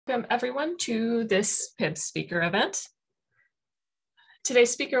Welcome everyone to this PIB speaker event. Today's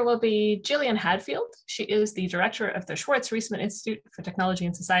speaker will be Gillian Hadfield. She is the director of the Schwartz-Reisman Institute for Technology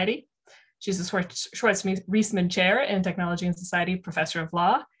and Society. She's the Schwartz-Reisman Chair in Technology and Society, Professor of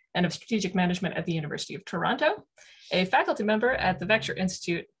Law and of Strategic Management at the University of Toronto, a faculty member at the Vector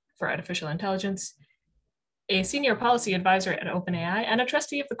Institute for Artificial Intelligence, a senior policy advisor at OpenAI, and a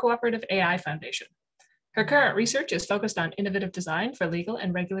trustee of the Cooperative AI Foundation. Her current research is focused on innovative design for legal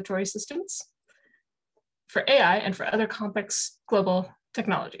and regulatory systems, for AI, and for other complex global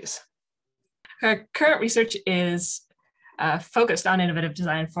technologies. Her current research is focused on innovative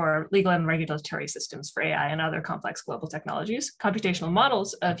design for legal and regulatory systems for AI and other complex global technologies, computational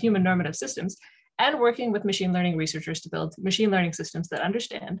models of human normative systems, and working with machine learning researchers to build machine learning systems that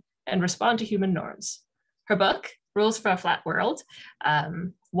understand and respond to human norms. Her book, Rules for a Flat World,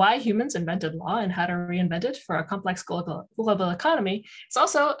 Why Humans Invented Law and How to Reinvent It for a Complex Global Economy, is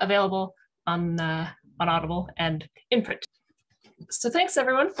also available on Audible and in print. So thanks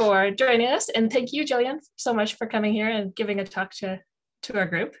everyone for joining us, and thank you, Gillian, so much for coming here and giving a talk to our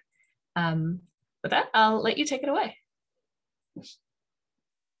group. With that, I'll let you take it away.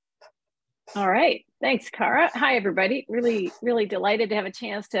 All right, thanks, Cara. Hi, everybody. Really delighted to have a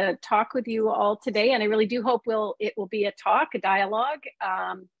chance to talk with you all today, and I really do hope it will be a talk, a dialogue.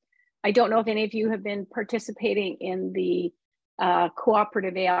 I don't know if any of you have been participating in the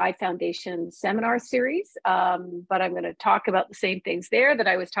Cooperative AI Foundation seminar series, but I'm going to talk about the same things there that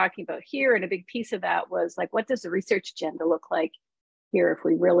I was talking about here, and a big piece of that was like, what does the research agenda look like here if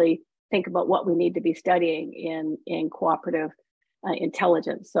we really think about what we need to be studying in cooperative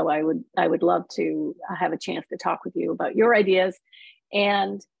intelligence. So I would love to have a chance to talk with you about your ideas.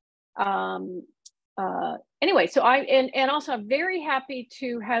 And anyway, so and also I'm very happy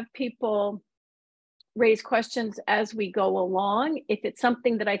to have people raise questions as we go along. If it's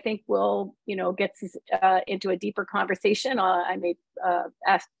something that I think will, gets us into a deeper conversation, I may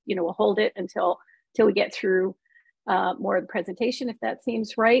ask, we'll hold it until we get through more of the presentation, if that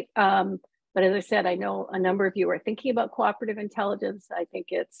seems right. But as I said, I know a number of you are thinking about cooperative intelligence. I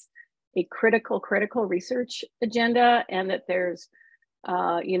think it's a critical research agenda, and that there's,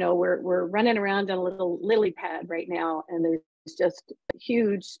 we're running around on a little lily pad right now, and there's just a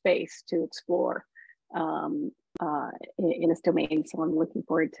huge space to explore in this domain. So I'm looking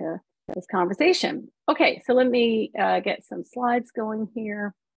forward to this conversation. Okay, so let me get some slides going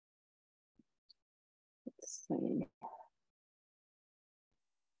here. Let's see.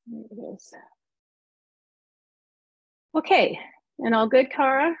 There it is. Okay, and all good,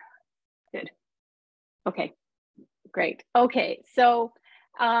 Cara? Good. Okay, great. Okay, so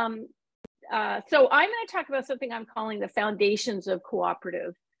I'm going to talk about something I'm calling the foundations of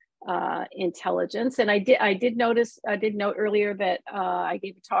cooperative intelligence. And I did note earlier that I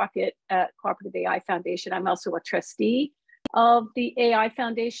gave a talk at Cooperative AI Foundation. I'm also a trustee of the AI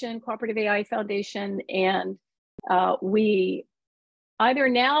Foundation, Cooperative AI Foundation, and we either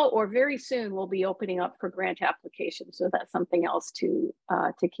now or very soon will be opening up for grant applications. So that's something else to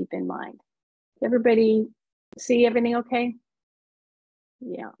keep in mind. Does everybody see everything okay?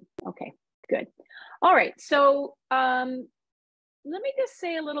 Yeah, okay, good. All right, so let me just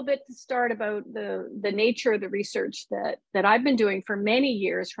say a little bit to start about the nature of the research that I've been doing for many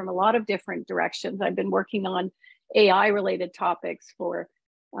years from a lot of different directions. I've been working on AI related topics for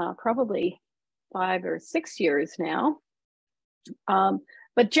probably 5 or 6 years now.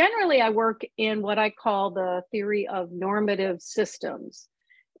 But generally I work in what I call the theory of normative systems.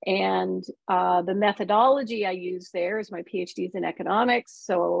 And the methodology I use there is my PhD's in economics.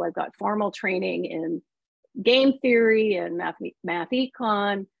 So I've got formal training in game theory and math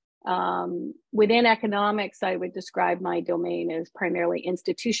econ. Within economics, I would describe my domain as primarily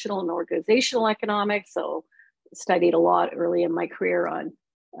institutional and organizational economics. So studied a lot early in my career on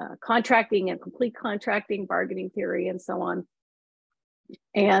contracting and complete contracting, bargaining theory, and so on.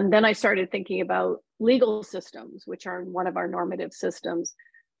 And then I started thinking about legal systems, which are one of our normative systems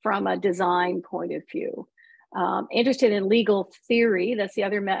from a design point of view. Interested in legal theory. That's the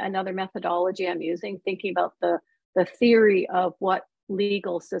another methodology I'm using, thinking about the theory of what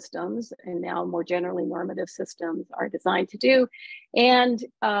legal systems, and now more generally normative systems, are designed to do. And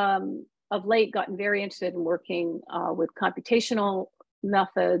of late gotten very interested in working with computational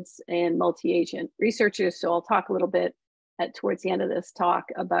methods and multi-agent researchers. So I'll talk a little bit towards the end of this talk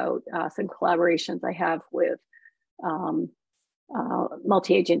about some collaborations I have with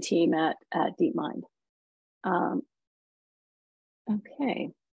multi-agent team at DeepMind. Okay,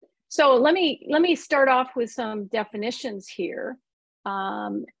 so let me start off with some definitions here,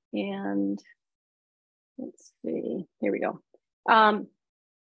 and let's see. Here we go.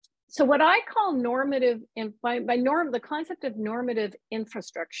 So what I call normative, the concept of normative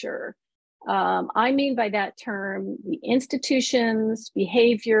infrastructure, I mean by that term, the institutions,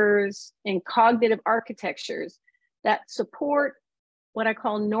 behaviors, and cognitive architectures that support what I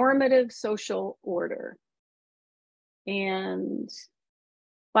call normative social order. And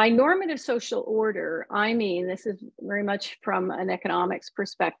by normative social order, I mean, this is very much from an economics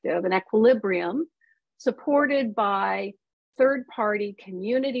perspective, an equilibrium supported by third-party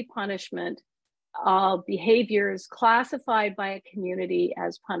community punishment of behaviors classified by a community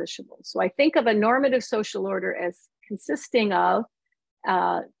as punishable. So I think of a normative social order as consisting of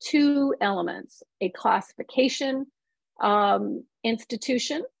two elements: a classification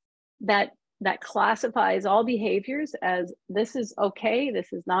institution that classifies all behaviors as this is okay,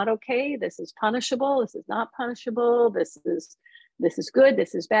 this is not okay, this is punishable, this is not punishable, this is good,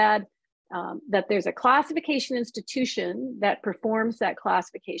 this is bad. That there's a classification institution that performs that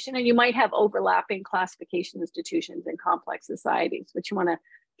classification, and you might have overlapping classification institutions in complex societies, but you want to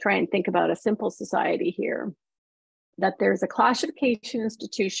try and think about a simple society here. That there's a classification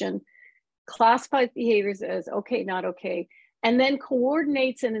institution, classifies behaviors as okay, not okay, and then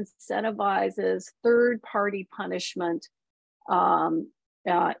coordinates and incentivizes third-party punishment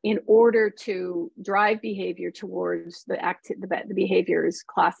in order to drive behavior towards the behaviors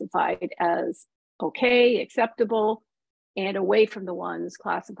classified as okay, acceptable, and away from the ones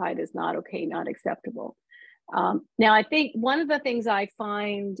classified as not okay, not acceptable. Now, I think one of the things I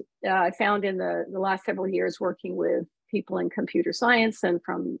found in the last several years working with people in computer science and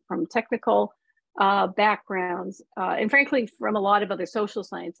from technical backgrounds, and frankly, from a lot of other social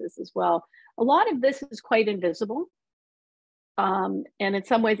sciences as well, a lot of this is quite invisible. And in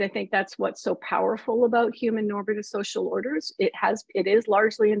some ways, I think that's what's so powerful about human normative social orders. It is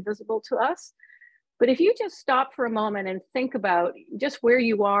largely invisible to us. But if you just stop for a moment and think about just where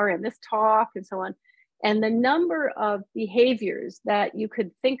you are in this talk and so on, and the number of behaviors that you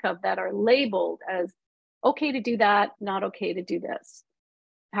could think of that are labeled as okay to do that, not okay to do this,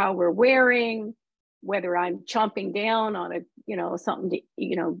 how we're wearing, whether I'm chomping down on something to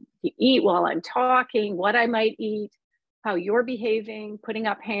eat while I'm talking, what I might eat, how you're behaving, putting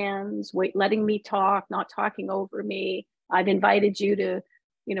up hands, letting me talk, not talking over me. I've invited you to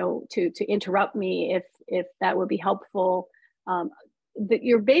interrupt me if that would be helpful. That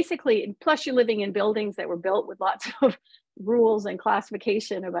you're basically, plus you're living in buildings that were built with lots of rules and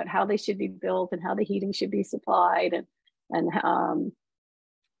classification about how they should be built and how the heating should be supplied and how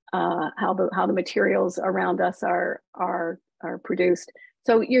the materials around us are produced.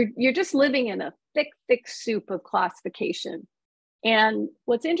 So you're just living in a thick soup of classification. And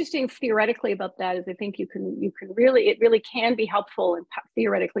what's interesting theoretically about that is I think it really can be helpful and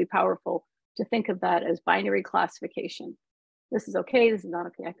theoretically powerful to think of that as binary classification. This is okay, this is not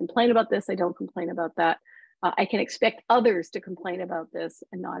okay. I complain about this, I don't complain about that. I can expect others to complain about this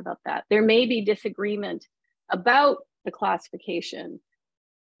and not about that. There may be disagreement about the classification,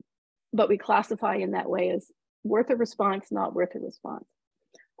 but we classify in that way as worth a response, not worth a response.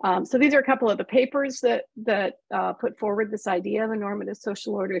 So these are a couple of the papers that put forward this idea of a normative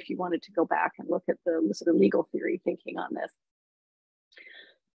social order if you wanted to go back and look at the sort of legal theory thinking on this.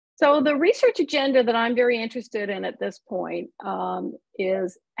 So the research agenda that I'm very interested in at this point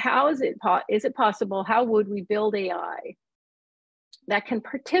is how is it possible, how would we build AI that can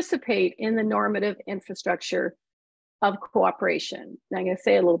participate in the normative infrastructure of cooperation? And I'm going to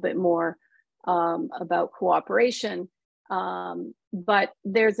say a little bit more about cooperation. But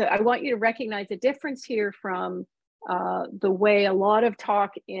I want you to recognize a difference here from the way a lot of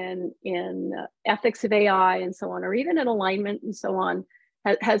talk in ethics of AI and so on, or even in alignment and so on,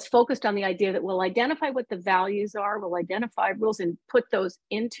 has focused on the idea that we'll identify what the values are, we'll identify rules and put those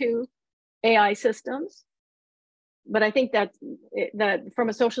into AI systems. But I think that from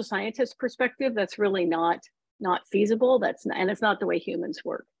a social scientist perspective, that's really not feasible. And it's not the way humans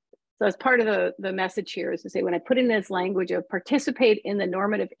work. So as part of the message here is to say, when I put in this language of participate in the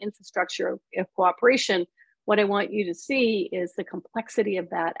normative infrastructure of cooperation, what I want you to see is the complexity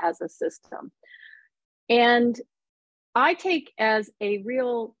of that as a system. And I take as a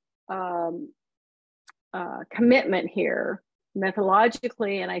real commitment here,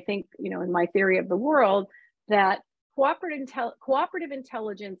 methodologically, and I think, in my theory of the world, that cooperative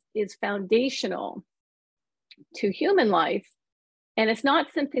intelligence is foundational to human life. And it's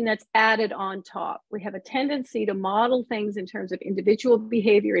not something that's added on top. We have a tendency to model things in terms of individual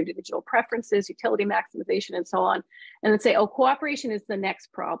behavior, individual preferences, utility maximization, and so on, and then say, oh, cooperation is the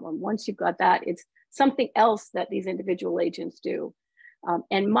next problem. Once you've got that, it's something else that these individual agents do.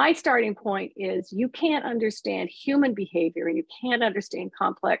 And my starting point is you can't understand human behavior and you can't understand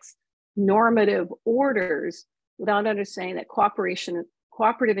complex normative orders without understanding that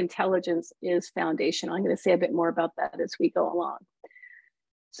cooperative intelligence is foundational. I'm going to say a bit more about that as we go along.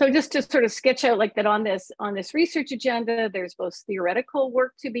 So just to sort of sketch out like that on this research agenda, there's both theoretical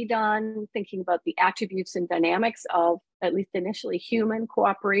work to be done, thinking about the attributes and dynamics of at least initially human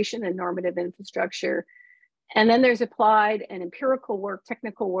cooperation and normative infrastructure. And then there's applied and empirical work,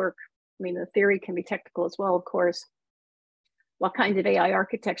 technical work. I mean, the theory can be technical as well, of course. What kinds of AI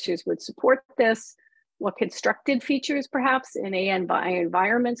architectures would support this? What constructed features perhaps in AI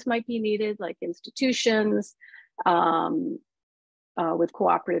environments might be needed, like institutions, with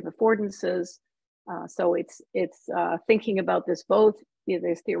cooperative affordances. So it's thinking about this both,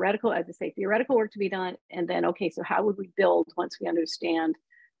 there's theoretical, as I say, theoretical work to be done, and then, okay, so how would we build once we understand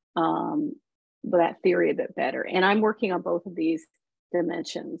that theory a bit better? And I'm working on both of these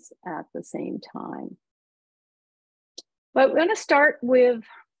dimensions at the same time. But we're going to start with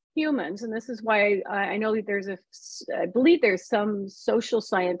humans, and this is why I know that I believe there's some social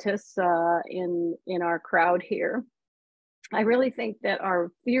scientists in our crowd here. I really think that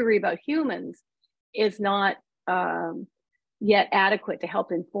our theory about humans is not yet adequate to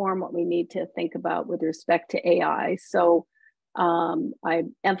help inform what we need to think about with respect to AI. So I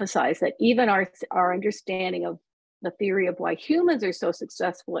emphasize that even our understanding of the theory of why humans are so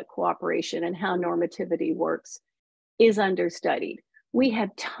successful at cooperation and how normativity works is understudied. We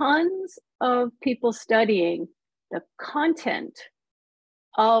have tons of people studying the content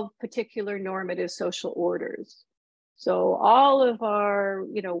of particular normative social orders. So all of our,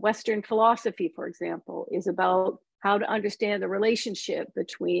 Western philosophy, for example, is about how to understand the relationship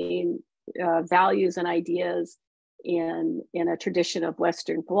between values and ideas in a tradition of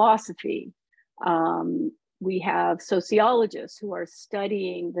Western philosophy. We have sociologists who are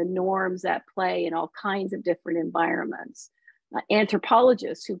studying the norms at play in all kinds of different environments.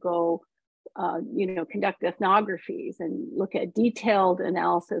 Anthropologists who go, conduct ethnographies and look at detailed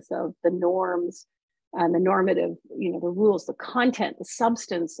analysis of the norms and the normative, the rules, the content, the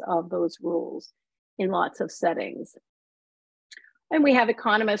substance of those rules in lots of settings. And we have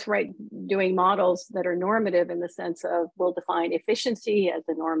economists, doing models that are normative in the sense of we'll define efficiency as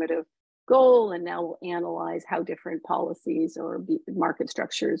a normative goal, and now we'll analyze how different policies or market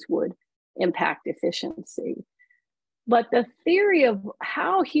structures would impact efficiency. But the theory of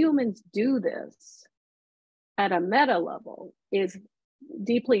how humans do this at a meta level is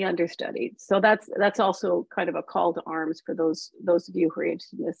deeply understudied. So that's also kind of a call to arms for those of you who are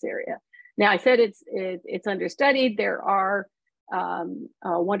interested in this area. Now, I said it's understudied. There are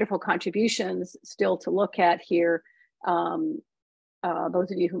wonderful contributions still to look at here.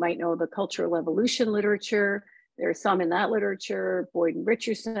 Those of you who might know the cultural evolution literature, there's some in that literature: Boyd and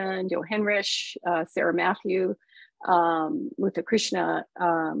Richardson, Joe Henrich, Sarah Matthew, Muthu Krishna,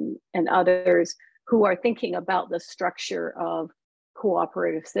 and others who are thinking about the structure of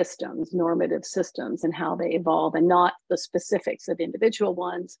cooperative systems, normative systems, and how they evolve, and not the specifics of individual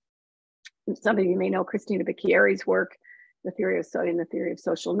ones. Some of you may know Christina Bicchieri's work, the theory of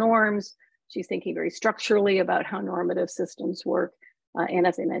social norms. She's thinking very structurally about how normative systems work. And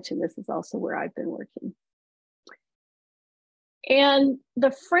as I mentioned, this is also where I've been working. And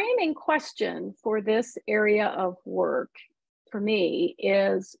the framing question for this area of work for me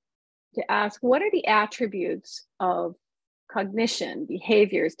is to ask, what are the attributes of cognition,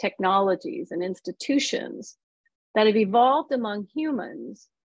 behaviors, technologies, and institutions that have evolved among humans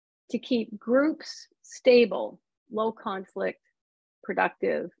to keep groups stable, low conflict,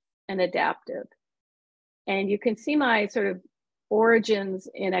 productive, and adaptive? And you can see my sort of origins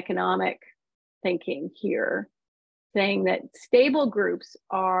in economic thinking here, saying that stable groups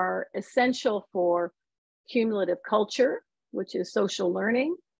are essential for cumulative culture, which is social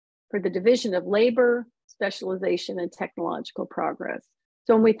learning, for the division of labor, specialization, and technological progress.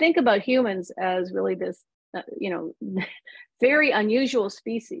 So when we think about humans as really this, very unusual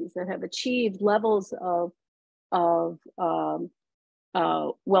species that have achieved levels of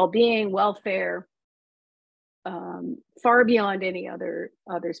well-being, welfare, far beyond any other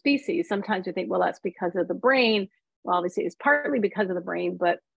species. Sometimes we think, well, that's because of the brain. Well, obviously it's partly because of the brain,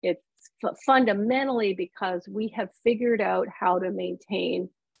 but it's fundamentally because we have figured out how to maintain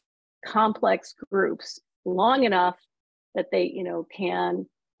complex groups long enough that they, can,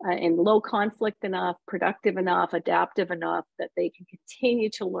 and low conflict enough, productive enough, adaptive enough that they can continue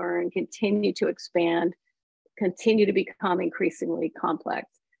to learn, continue to expand, continue to become increasingly complex.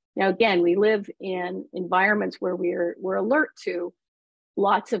 Now, again, we live in environments where we're alert to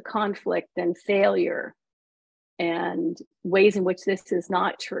lots of conflict and failure and ways in which this is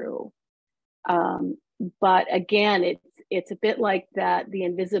not true. But again, it's a bit like that, the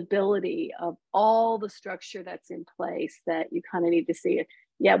invisibility of all the structure that's in place that you kind of need to see it.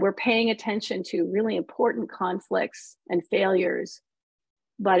 Yeah, we're paying attention to really important conflicts and failures,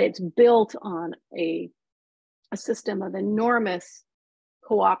 but it's built on a system of enormous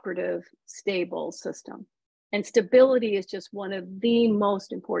cooperative, stable system. And stability is just one of the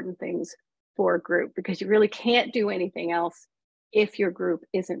most important things for a group, because you really can't do anything else if your group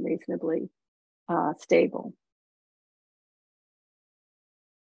isn't reasonably stable.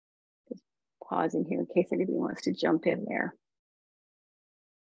 Just pausing here in case anybody wants to jump in there.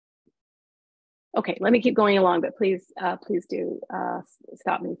 Okay, let me keep going along, but please do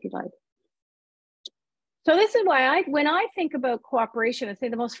stop me if you'd like. So this is why when I think about cooperation, I say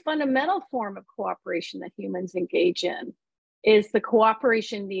the most fundamental form of cooperation that humans engage in is the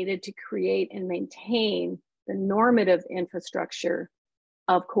cooperation needed to create and maintain the normative infrastructure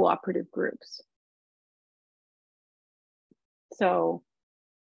of cooperative groups. So,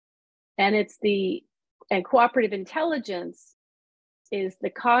 and cooperative intelligence is the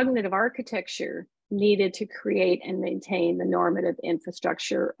cognitive architecture needed to create and maintain the normative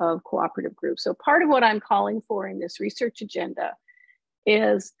infrastructure of cooperative groups. So part of what I'm calling for in this research agenda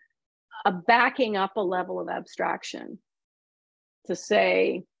is a backing up a level of abstraction to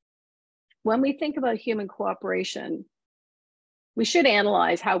say, when we think about human cooperation, we should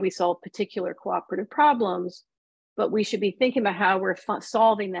analyze how we solve particular cooperative problems, but we should be thinking about how we're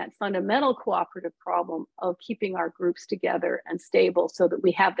solving that fundamental cooperative problem of keeping our groups together and stable so that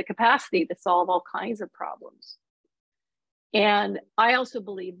we have the capacity to solve all kinds of problems. And I also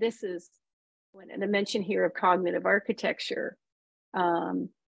believe this is, when I mention here of cognitive architecture, I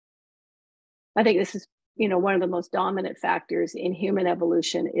think this is, one of the most dominant factors in human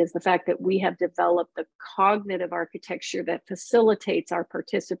evolution is the fact that we have developed the cognitive architecture that facilitates our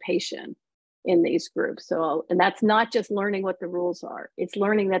participation in these groups. So, and that's not just learning what the rules are, it's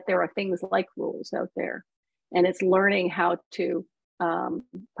learning that there are things like rules out there. And it's learning how to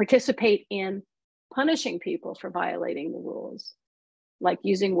participate in punishing people for violating the rules, like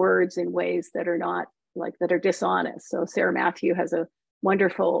using words in ways that are not that are dishonest. So Sarah Matthew has a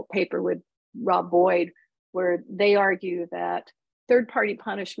wonderful paper with Rob Boyd where they argue that third-party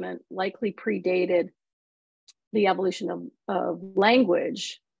punishment likely predated the evolution of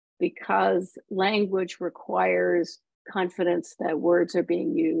language, because language requires confidence that words are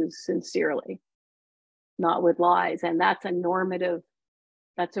being used sincerely, not with lies. And that's a normative,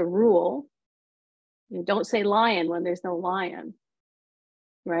 that's a rule. Don't say lion when there's no lion,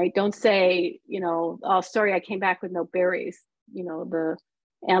 right? Don't say, oh, sorry, I came back with no berries. The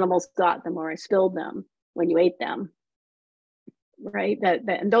animals got them, or I spilled them when you ate them, right?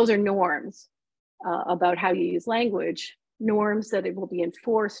 And those are norms about how you use language. Norms that it will be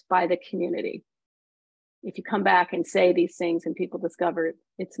enforced by the community. If you come back and say these things and people discover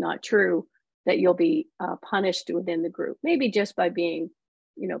it's not true, that you'll be punished within the group. Maybe just by being,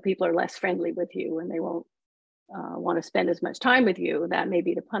 people are less friendly with you and they won't want to spend as much time with you. That may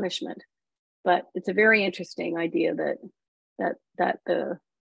be the punishment. But it's a very interesting idea that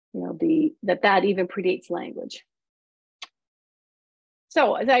even predates language.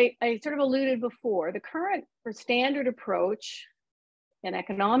 So as I sort of alluded before, the current or standard approach in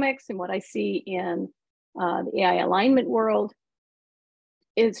economics and what I see in the AI alignment world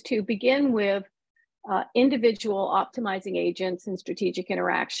is to begin with individual optimizing agents and strategic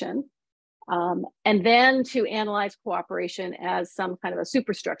interaction, and then to analyze cooperation as some kind of a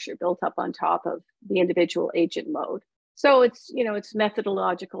superstructure built up on top of the individual agent mode. So it's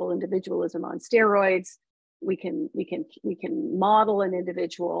methodological individualism on steroids. We can model an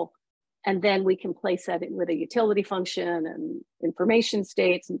individual, and then we can place that with a utility function and information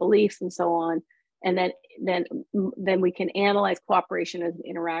states and beliefs and so on. And then we can analyze cooperation as an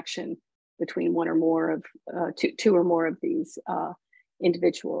interaction between one or more of two or more of these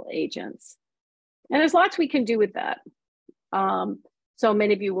individual agents. And there's lots we can do with that. So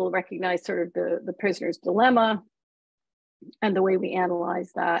many of you will recognize sort of the prisoner's dilemma and the way we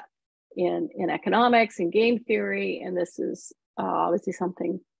analyze that in economics and game theory. And this is obviously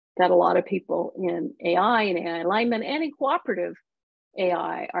something that a lot of people in AI and AI alignment and in cooperative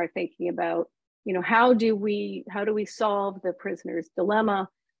AI are thinking about. How do we solve the prisoner's dilemma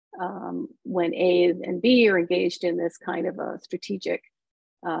when A and B are engaged in this kind of a strategic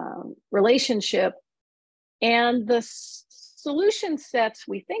relationship? And the solution sets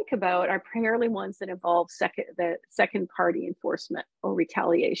we think about are primarily ones that involve second party enforcement or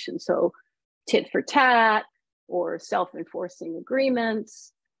retaliation. So tit for tat or self-enforcing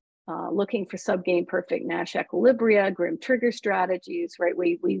agreements, looking for subgame perfect Nash equilibria, grim trigger strategies, right?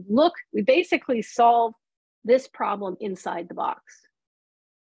 We basically solve this problem inside the box.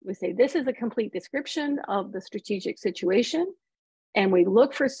 We say, this is a complete description of the strategic situation, and we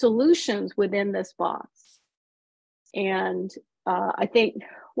look for solutions within this box. And I think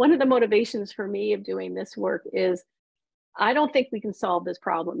one of the motivations for me of doing this work is, I don't think we can solve this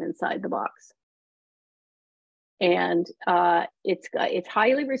problem inside the box. And it's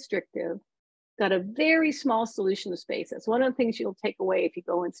highly restrictive, got a very small solution space. That's one of the things you'll take away if you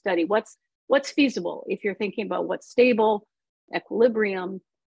go and study what's feasible. If you're thinking about what's stable, equilibrium,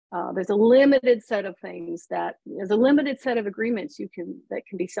 there's a limited set of things there's a limited set of agreements that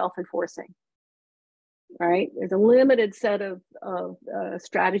can be self-enforcing, right? There's a limited set of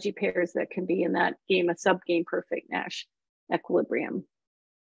strategy pairs that can be in that game, a sub-game perfect Nash equilibrium.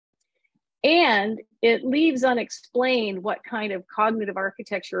 And it leaves unexplained what kind of cognitive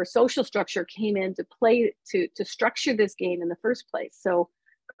architecture or social structure came into play to structure this game in the first place. So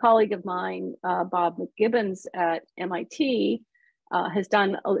a colleague of mine, Bob McGibbons at MIT,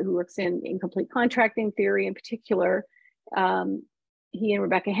 who works in incomplete contracting theory in particular. He and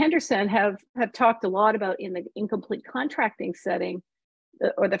Rebecca Henderson have talked a lot about in the incomplete contracting setting,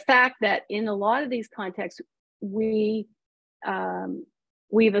 or the fact that in a lot of these contexts, we've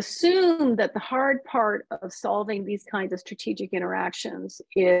assumed that the hard part of solving these kinds of strategic interactions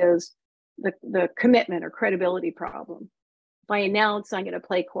is the commitment or credibility problem. If I announce I'm going to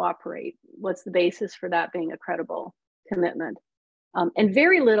play cooperate, what's the basis for that being a credible commitment? And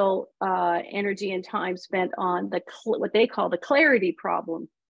very little energy and time spent on what they call the clarity problem.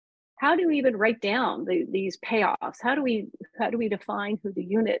 How do we even write down these payoffs? How do we define who the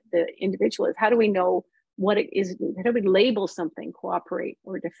individual is? How do we know what it is? How do we label something cooperate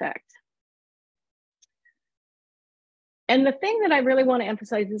or defect? And the thing that I really want to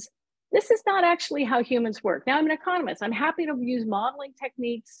emphasize is this is not actually how humans work. Now, I'm an economist. I'm happy to use modeling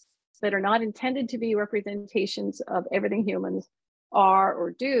techniques that are not intended to be representations of everything humans are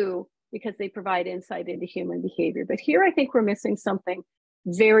or do, because they provide insight into human behavior. But here I think we're missing something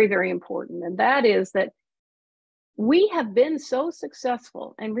very, very important. And that is that we have been so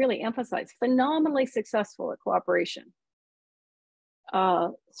successful, and really emphasize phenomenally successful at cooperation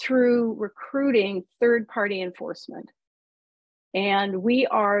through recruiting third-party enforcement. And we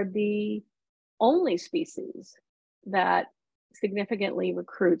are the only species that significantly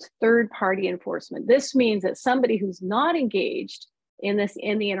recruits third-party enforcement. This means that somebody who's not engaged in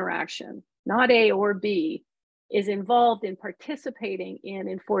the interaction, not A or B, is involved in participating in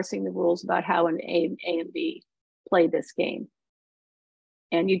enforcing the rules about how an A and B play this game.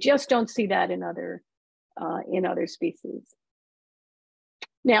 And you just don't see that in other species.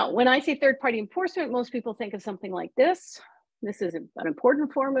 Now, when I say third-party enforcement, most people think of something like this. This is an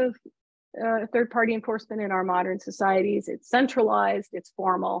important form of third-party enforcement in our modern societies. It's centralized, it's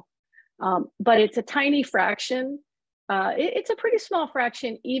formal, but it's a tiny fraction. It's a pretty small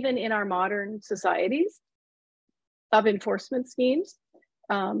fraction, even in our modern societies, of enforcement schemes.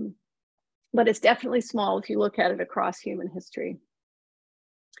 But it's definitely small if you look at it across human history.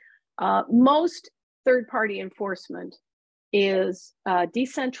 Most third-party enforcement is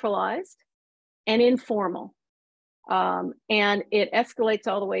decentralized and informal. And it escalates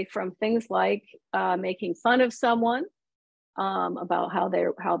all the way from things like making fun of someone about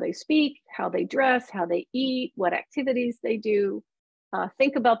how they speak, how they dress, how they eat, what activities they do.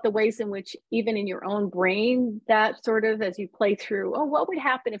 Think about the ways in which, even in your own brain, that sort of, as you play through, oh, what would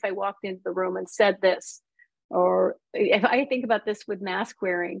happen if I walked into the room and said this? Or if I think about this with mask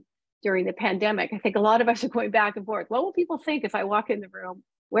wearing during the pandemic, I think a lot of us are going back and forth. What will people think if I walk in the room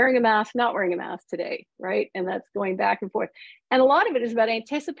wearing a mask, not wearing a mask today, right? And that's going back and forth. And a lot of it is about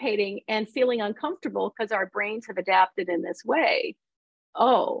anticipating and feeling uncomfortable because our brains have adapted in this way.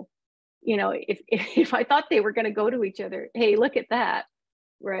 Oh, you know, if I thought they were going to go to each other, hey, look at that,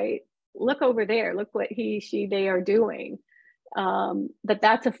 right? Look over there, look what he, she, they are doing. But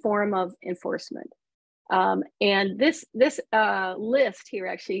that's a form of enforcement. And this list here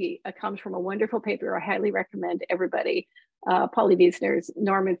actually comes from a wonderful paper I highly recommend to everybody. Polly Wiesner's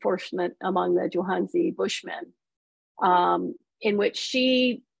Norm Enforcement Among the Johansi Bushmen, in which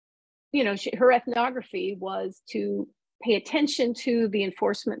she, her ethnography was to pay attention to the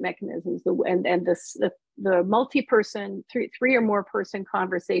enforcement mechanisms and the multi-person, three or more person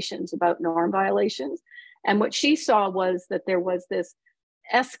conversations about norm violations. And what she saw was that there was this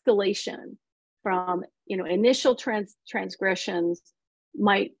escalation from, initial transgressions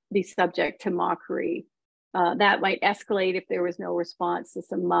might be subject to mockery. That might escalate if there was no response to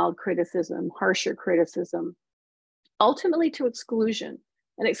some mild criticism, harsher criticism, ultimately to exclusion.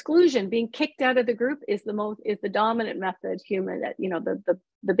 And exclusion, being kicked out of the group, is the dominant method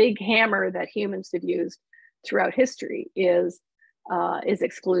the big hammer that humans have used throughout history is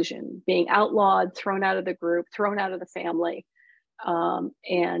exclusion, being outlawed, thrown out of the group, thrown out of the family,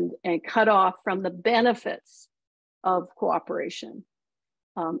 and cut off from the benefits of cooperation.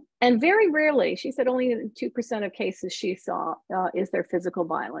 And very rarely, she said only in 2% of cases she saw is there physical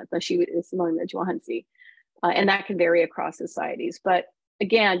violence. She is among the Johansi, and that can vary across societies. But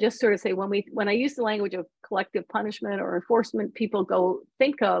again, just sort of say when I use the language of collective punishment or enforcement, people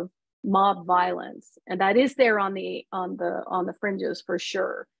think of mob violence, and that is there on the fringes for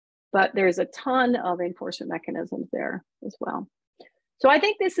sure. But there's a ton of enforcement mechanisms there as well. So I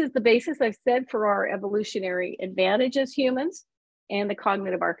think this is the basis, I've said, for our evolutionary advantage as humans and the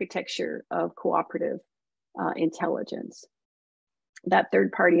cognitive architecture of cooperative intelligence. That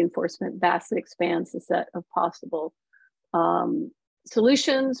third-party enforcement vastly expands the set of possible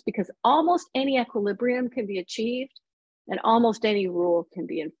solutions, because almost any equilibrium can be achieved and almost any rule can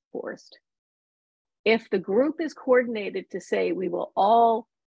be enforced. If the group is coordinated to say we will all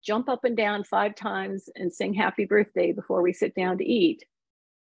jump up and down 5 times and sing happy birthday before we sit down to eat,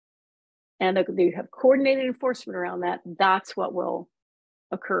 and they have coordinated enforcement around that, that's what will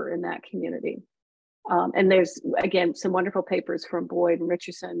occur in that community. And there's, again, some wonderful papers from Boyd and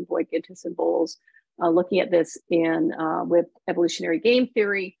Richardson, Boyd, Gintis, and Bowles, looking at this with evolutionary game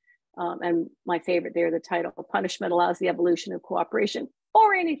theory. And my favorite there, the title, Punishment Allows the Evolution of Cooperation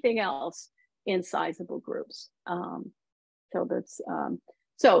or Anything Else in Sizable Groups.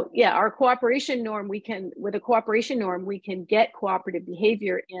 So yeah, our cooperation norm, with a cooperation norm, we can get cooperative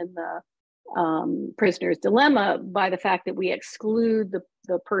behavior in the prisoner's dilemma by the fact that we exclude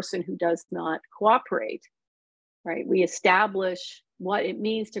the person who does not cooperate, right? We establish what it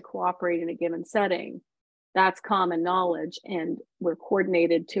means to cooperate in a given setting. That's common knowledge, and we're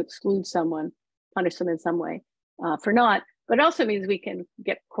coordinated to exclude someone, punish them in some way for not, but it also means we can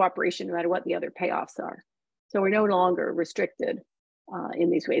get cooperation no matter what the other payoffs are. So we're no longer restricted in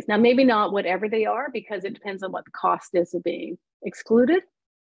these ways. Now, maybe not whatever they are, because it depends on what the cost is of being excluded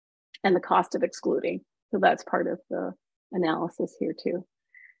and the cost of excluding. So that's part of the analysis here too.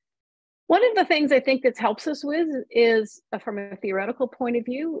 One of the things I think that helps us with is, from a theoretical point of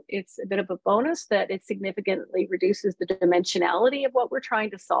view, it's a bit of a bonus that it significantly reduces the dimensionality of what we're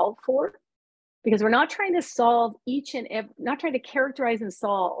trying to solve for, because we're not trying to solve not trying to characterize and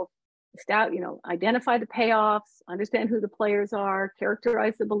solve, identify the payoffs, understand who the players are,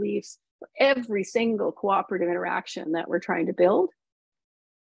 characterize the beliefs for every single cooperative interaction that we're trying to build.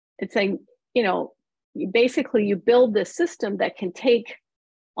 It's saying, you build this system that can take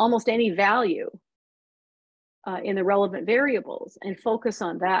almost any value in the relevant variables and focus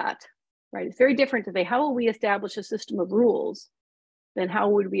on that, right? It's very different to say, how will we establish a system of rules than how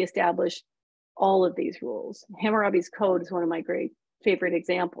would we establish all of these rules? Hammurabi's Code is one of my great favorite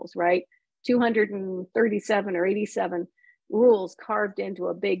examples, right? 237 or 87 rules carved into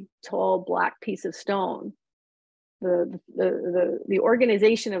a big, tall, black piece of stone. The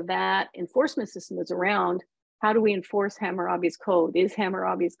organization of that enforcement system is around, how do we enforce Hammurabi's Code? Is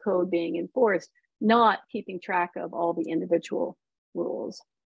Hammurabi's Code being enforced? Not keeping track of all the individual rules.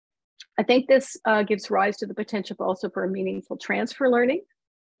 I think this gives rise to the potential also for meaningful transfer learning.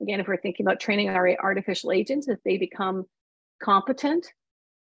 Again, if we're thinking about training our artificial agents, if they become competent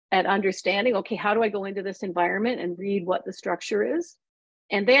at understanding, okay, how do I go into this environment and read what the structure is?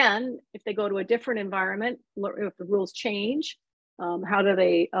 And then if they go to a different environment, if the rules change, how do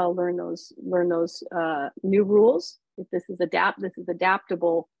they learn those new rules? If this is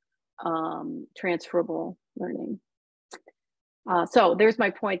adaptable, transferable learning. So there's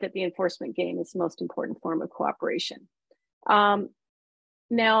my point that the enforcement game is the most important form of cooperation.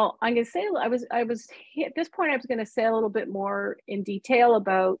 Now I'm going to say, I was at this point, I was going to say a little bit more in detail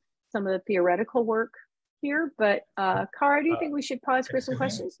about some of the theoretical work here, but Cara, do you think we should pause for some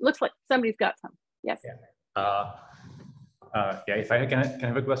questions? Looks like somebody's got some. Yes. Yeah. Yeah, if I can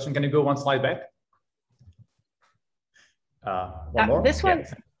have a question, can you go one slide back? One more? This one?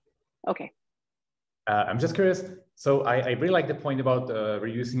 Yeah. Okay. I'm just curious. So I really like the point about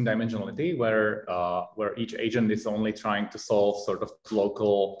reducing dimensionality, where each agent is only trying to solve sort of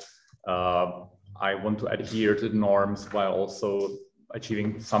local, I want to adhere to the norms while also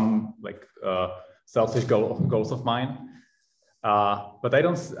achieving some selfish goals of mine. But I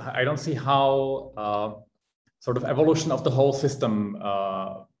don't see how sort of evolution of the whole system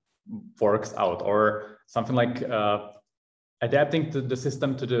works out, or something like adapting to the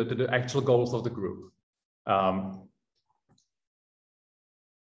system to the actual goals of the group.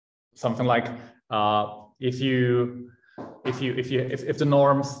 Something like if the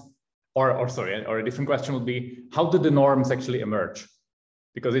norms, or a different question would be, how did the norms actually emerge?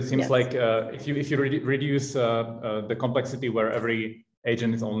 Because it seems Yes. like if you reduce the complexity where every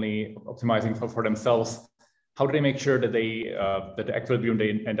agent is only optimizing for themselves, how do they make sure that that the equilibrium they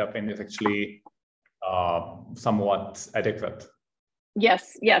end up in is actually somewhat adequate?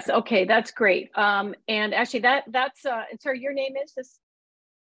 Yes, yes. Okay, that's great. And actually, that's sorry, your name is this?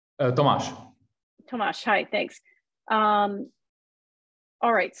 Tomáš. Tomáš. Hi, thanks.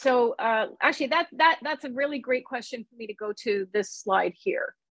 All right. So actually, that's a really great question for me to go to this slide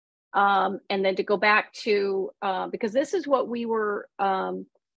here, and then to go back to because this is what we were.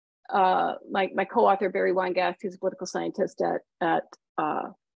 My co-author Barry Weingast, who's a political scientist at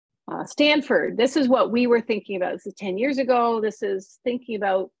Stanford. This is what we were thinking about. This is 10 years ago. This is thinking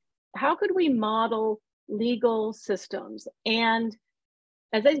about how could we model legal systems. And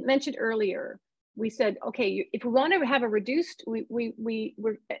as I mentioned earlier, we said, okay, if we want to have a reduced, we're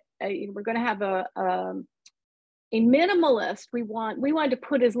going to have a minimalist. We wanted to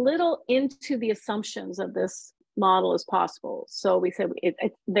put as little into the assumptions of this model as possible. So we said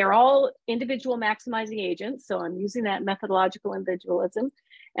they're all individual maximizing agents. So I'm using that methodological individualism.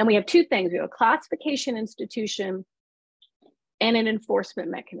 And we have two things. We have a classification institution and an enforcement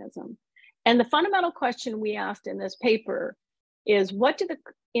mechanism. And the fundamental question we asked in this paper is, what do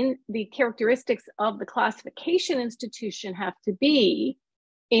the characteristics of the classification institution have to be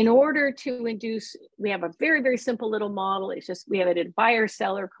in order to induce? We have a very, very simple little model. It's just, we have it in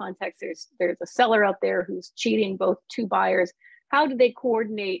buyer-seller context. There's a seller out there who's cheating both two buyers. How do they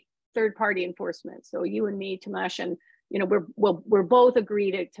coordinate third-party enforcement? So you and me, Tomáš, and we're both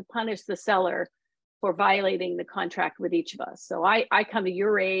agree to punish the seller for violating the contract with each of us. So I come to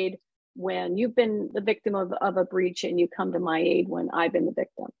your aid when you've been the victim of a breach, and you come to my aid when I've been the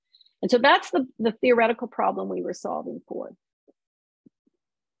victim. And so that's the theoretical problem we were solving for.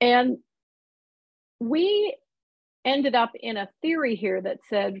 And we ended up in a theory here that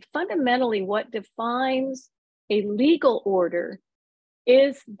said, fundamentally, what defines a legal order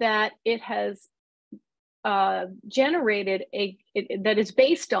is that it has generated that is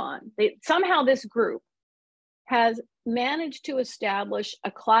based on, somehow this group has managed to establish a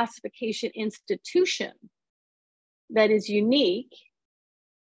classification institution that is unique,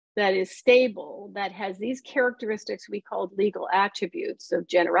 that is stable, that has these characteristics we called legal attributes of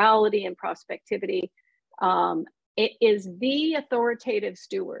generality and prospectivity. It is the authoritative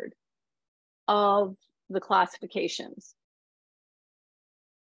steward of the classifications.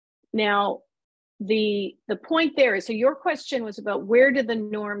 Now, the point there is, so your question was about where did the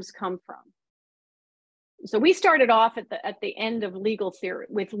norms come from? So we started off at the end of legal theory,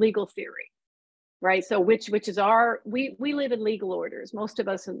 with legal theory, right? So which is we live in legal orders. Most of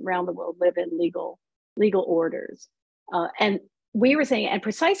us around the world live in legal orders. And we were saying, and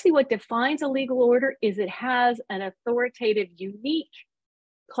precisely what defines a legal order is it has an authoritative, unique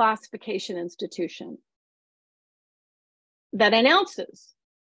classification institution that announces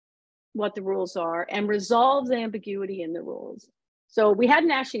what the rules are and resolves ambiguity in the rules. So we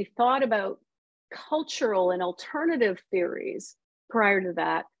hadn't actually thought about cultural and alternative theories prior to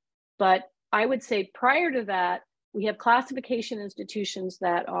that, but I would say prior to that, we have classification institutions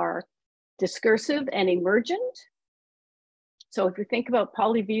that are discursive and emergent. So if you think about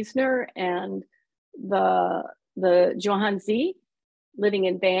Polly Wiesner and the Johann Sie, living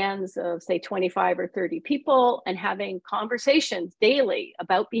in bands of say 25 or 30 people and having conversations daily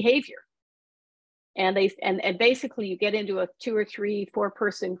about behavior. And basically you get into a 2 or 3, 4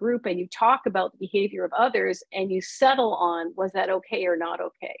 person group and you talk about the behavior of others and you settle on, was that okay or not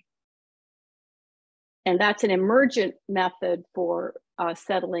okay? And that's an emergent method for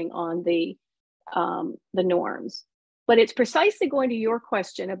settling on the norms. But it's precisely going to your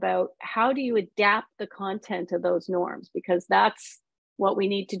question about how do you adapt the content of those norms, because that's what we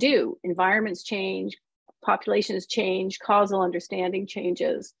need to do. Environments change, populations change, causal understanding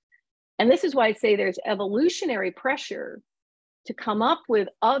changes. And this is why I say there's evolutionary pressure to come up with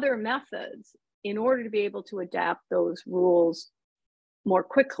other methods in order to be able to adapt those rules more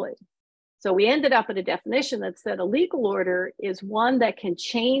quickly. So we ended up at a definition that said a legal order is one that can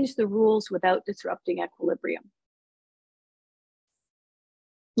change the rules without disrupting equilibrium.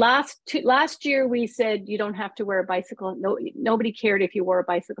 Last year, we said you don't have to wear a bicycle. Nobody cared if you wore a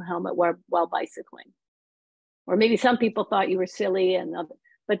bicycle helmet while bicycling. Or maybe some people thought you were silly.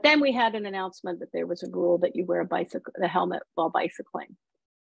 But then we had an announcement that there was a rule that you wear the helmet while bicycling.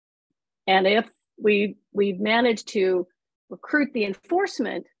 And if we've managed to recruit the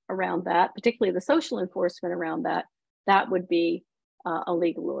enforcement around that, particularly the social enforcement around that, that would be a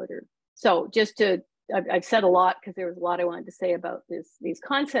legal order. So just to, I've said a lot because there was a lot I wanted to say about these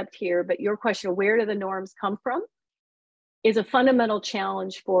concepts here, but your question, where do the norms come from? is a fundamental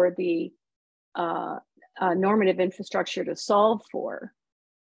challenge for the normative infrastructure to solve for.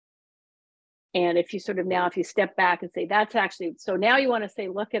 And if you if you step back and say, that's actually, so now you want to say,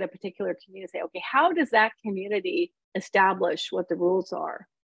 look at a particular community and say, okay, how does that community establish what the rules are?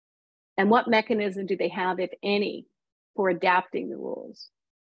 And what mechanism do they have, if any, for adapting the rules?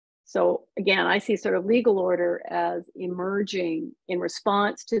 So again, I see sort of legal order as emerging in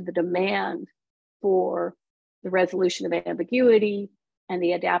response to the demand for the resolution of ambiguity and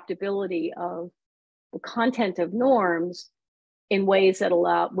the adaptability of the content of norms in ways that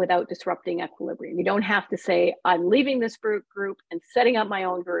allow, without disrupting equilibrium. You don't have to say, I'm leaving this group and setting up my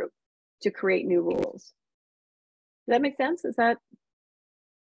own group to create new rules. Does that make sense? Is that?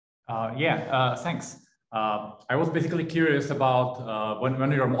 Yeah, thanks. I was basically curious about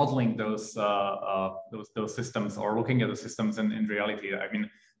when you're modeling those systems or looking at the systems in reality. I mean,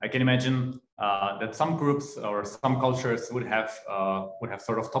 I can imagine that some groups or some cultures would have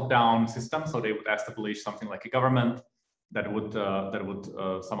sort of top-down systems, so they would establish something like a government that would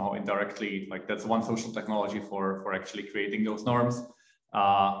somehow indirectly, like that's one social technology for actually creating those norms.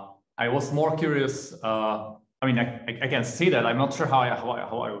 I was more curious. I mean, I can see that. I'm not sure how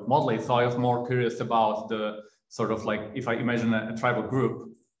I would model it. So I was more curious about the sort of like, if I imagine a tribal group,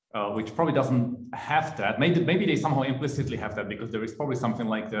 which probably doesn't have that. Maybe they somehow implicitly have that, because there is probably something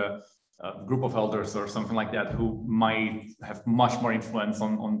like the group of elders or something like that who might have much more influence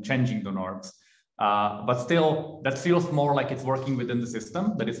on changing the norms. But still, that feels more like it's working within the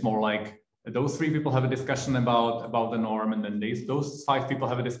system. That it's more like those three people have a discussion about the norm, and then those five people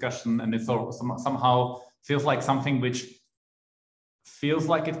have a discussion, and it's somehow feels like something which feels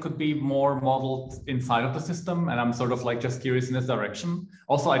like it could be more modeled inside of the system. And I'm sort of like just curious in this direction.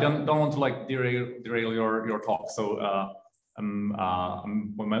 Also, I don't want to like derail your talk. So I'm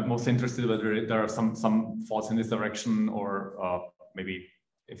most interested whether there are some thoughts in this direction, or maybe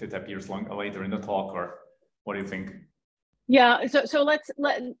if it appears later in the talk, or what do you think? Yeah, so let's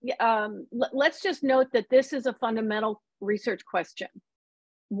just note that this is a fundamental research question.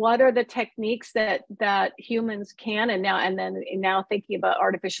 What are the techniques that humans can, and now thinking about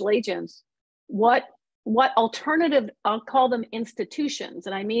artificial agents, what alternative, I'll call them institutions,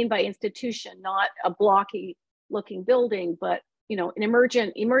 and I mean by institution not a blocky looking building, but an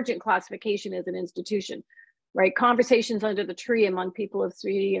emergent classification is an institution, right? Conversations under the tree among people of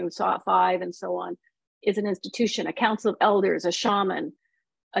 3 and 5 and so on is an institution. A council of elders, a shaman,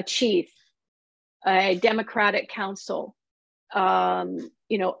 a chief, a democratic council.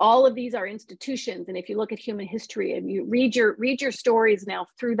 All of these are institutions. And if you look at human history and you read your stories now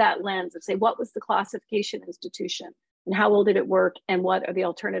through that lens and say, what was the classification institution and how well did it work and what are the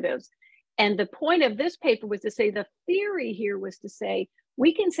alternatives? And the point of this paper was to say, the theory here was to say,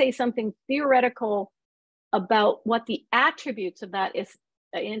 we can say something theoretical about what the attributes of that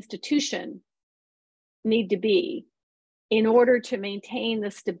institution need to be in order to maintain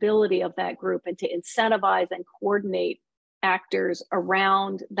the stability of that group and to incentivize and coordinate actors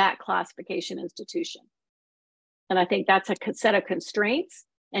around that classification institution. And I think that's a set of constraints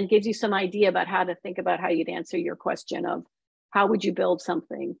and gives you some idea about how to think about how you'd answer your question of how would you build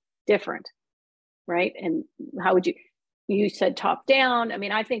something different, right? And how would you said top down. I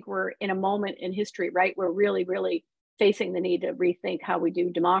mean, I think we're in a moment in history, right? We're really, really facing the need to rethink how we do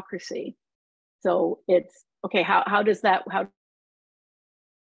democracy. So it's, okay, how does that,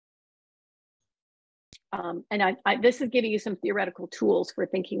 and this is giving you some theoretical tools for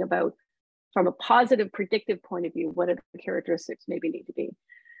thinking about, from a positive predictive point of view, what are the characteristics maybe need to be.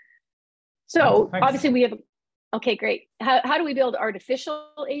 So obviously we have, okay, great. How do we build artificial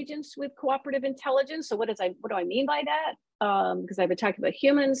agents with cooperative intelligence? So what do I mean by that? Because I've been talking about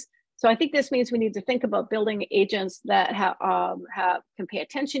humans. So I think this means we need to think about building agents that can pay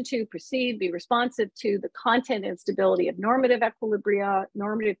attention to, perceive, be responsive to the content and stability of normative equilibria,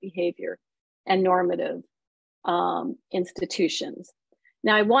 normative behavior, and normative institutions.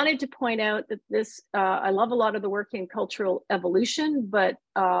 Now, I wanted to point out that this, I love a lot of the work in cultural evolution, but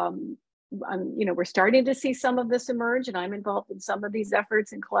we're starting to see some of this emerge, and I'm involved in some of these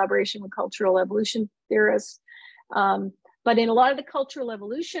efforts in collaboration with cultural evolution theorists. But in a lot of the cultural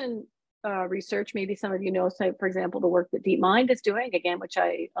evolution research, maybe some of you know, so for example, the work that DeepMind is doing, again, which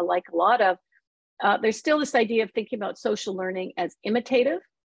I like a lot of, there's still this idea of thinking about social learning as imitative.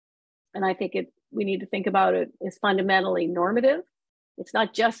 And I think we need to think about it as fundamentally normative. It's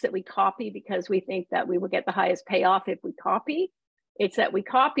not just that we copy because we think that we will get the highest payoff if we copy. It's that we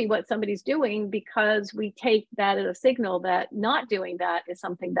copy what somebody's doing because we take that as a signal that not doing that is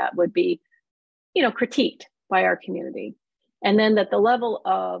something that would be, critiqued by our community. And then that the level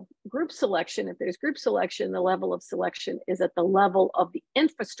of group selection, if there's group selection, the level of selection is at the level of the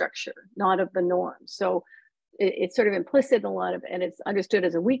infrastructure, not of the norm. So it's sort of implicit in a lot of, and it's understood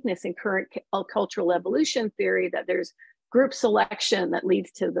as a weakness in current cultural evolution theory, that there's group selection that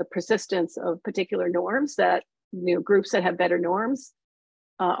leads to the persistence of particular norms, that, you know, groups that have better norms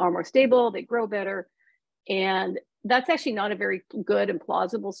are more stable, they grow better. And that's actually not a very good and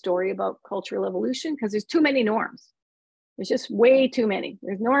plausible story about cultural evolution, because there's too many norms. There's just way too many.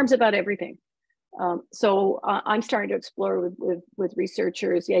 There's norms about everything. So I'm starting to explore with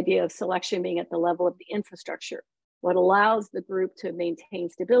researchers the idea of selection being at the level of the infrastructure. What allows the group to maintain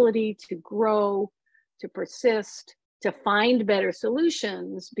stability, to grow, to persist, to find better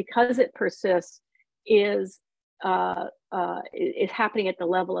solutions because it persists is happening at the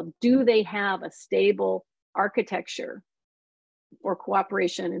level of, do they have a stable architecture for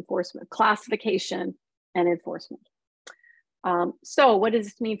cooperation, enforcement, classification, and enforcement. So what does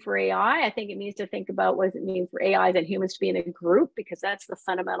this mean for AI? I think it means to think about, what does it mean for AIs and humans to be in a group, because that's the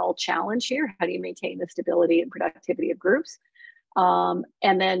fundamental challenge here. How do you maintain the stability and productivity of groups? And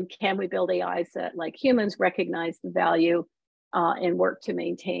then can we build AIs that, like humans, recognize the value and work to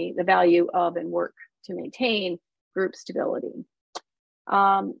maintain the value of and work to maintain group stability?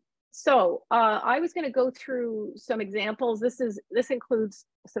 So I was going to go through some examples. This includes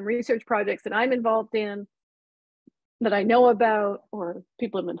some research projects that I'm involved in, that I know about, or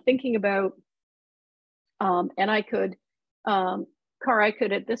people have been thinking about. And I could, Cara, I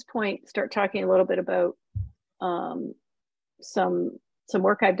could at this point start talking a little bit about some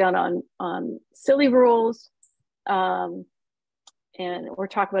work I've done on silly rules, and or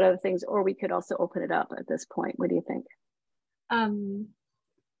talk about other things, or we could also open it up at this point. What do you think?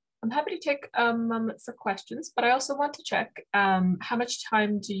 I'm happy to take a moment for questions, but I also want to check how much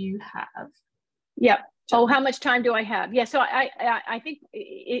time do you have? Yeah. Oh, how much time do I have? Yeah. So I think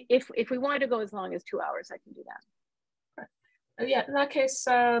if we wanted to go as long as 2 hours, I can do that. Right. Yeah. In that case,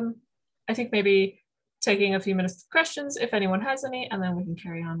 I think maybe taking a few minutes of questions, if anyone has any, and then we can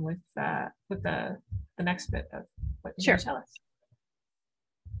carry on with the next bit of what you tell us.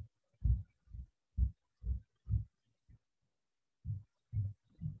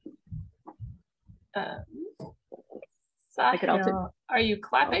 Sahil, are you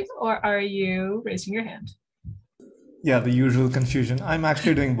clapping or are you raising your hand? Yeah, the usual confusion. I'm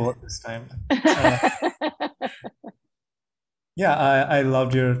actually doing both this time. Yeah, I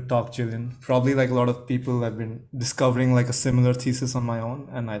loved your talk, Gillian. Probably like a lot of people, I've been discovering like a similar thesis on my own,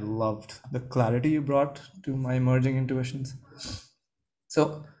 and I loved the clarity you brought to my emerging intuitions.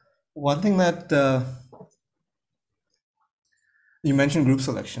 So one thing that you mentioned group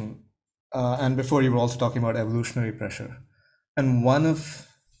selection, and before you were also talking about evolutionary pressure. And one of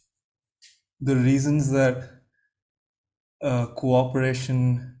the reasons that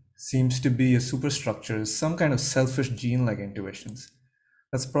cooperation seems to be a superstructure is some kind of selfish gene-like intuitions.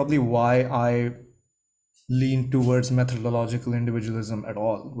 That's probably why I lean towards methodological individualism at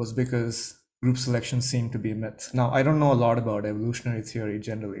all, was because group selection seemed to be a myth. Now, I don't know a lot about evolutionary theory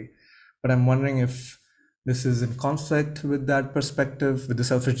generally, but I'm wondering if this is in conflict with that perspective, with the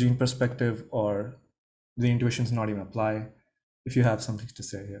selfish gene perspective, or the intuitions not even apply, if you have something to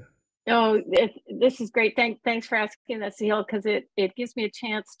say here. Oh, this is great. Thanks for asking that, Sahil, because it gives me a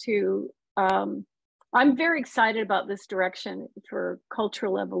chance to, I'm very excited about this direction for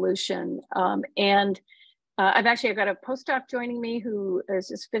cultural evolution. And I've got a postdoc joining me who has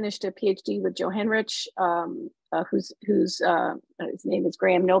just finished a PhD with Joe Henrich, who's his name is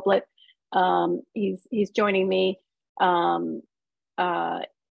Graham Noblet. He's joining me from the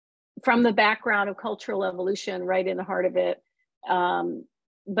background of cultural evolution, right in the heart of it.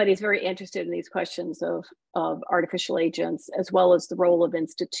 But he's very interested in these questions of artificial agents, as well as the role of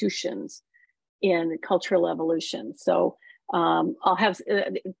institutions in cultural evolution. So I'll have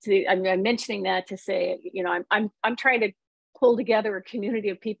I'm mentioning that to say, you know, I'm trying to pull together a community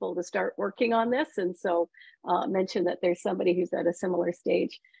of people to start working on this, and so mention that there's somebody who's at a similar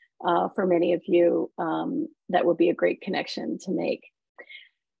stage for many of you. That would be a great connection to make.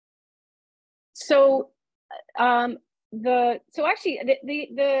 So the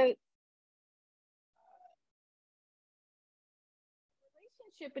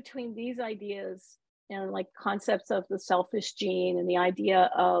relationship between these ideas and like concepts of the selfish gene and the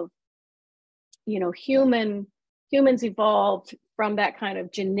idea of, you know, humans evolved from that kind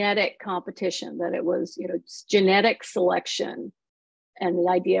of genetic competition, that it was, you know, genetic selection, and the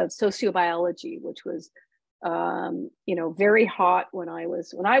idea of sociobiology, which was you know, very hot when I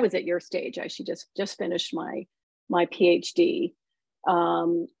was at your stage. I actually just finished my PhD,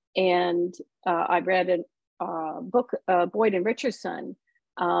 and I read book, Boyd and Richardson,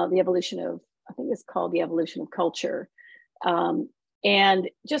 The Evolution of, I think it's called The Evolution of Culture. And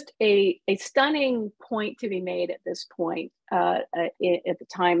just a stunning point to be made at this point, at the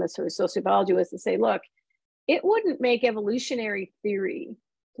time of sort of sociobiology, was to say, look, it wouldn't make evolutionary theory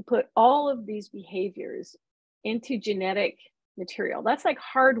to put all of these behaviors into genetic material. That's like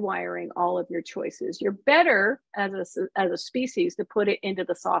hardwiring all of your choices. You're better as a species to put it into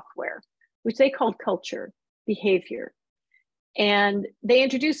the software, which they called culture, behavior. And they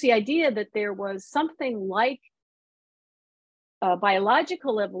introduced the idea that there was something like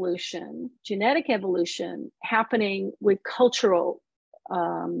biological evolution, genetic evolution happening with cultural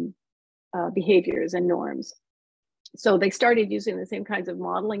behaviors and norms. So they started using the same kinds of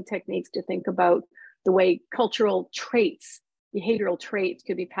modeling techniques to think about the way cultural traits, behavioral traits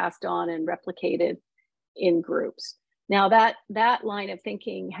could be passed on and replicated in groups. Now that line of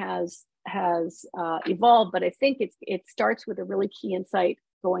thinking has evolved, but I think it starts with a really key insight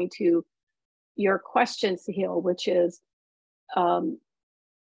going to your question, Sahil, which is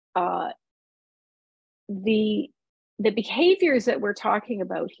the behaviors that we're talking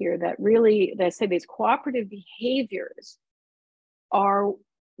about here that I say these cooperative behaviors are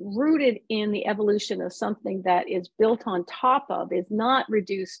rooted in the evolution of something that is built on top of, is not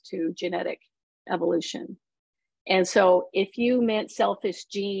reduced to genetic evolution. And so if you meant selfish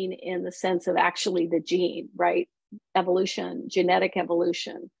gene in the sense of actually the gene, right? Evolution, genetic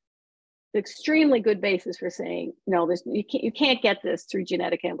evolution, extremely good basis for saying, no, you can't get this through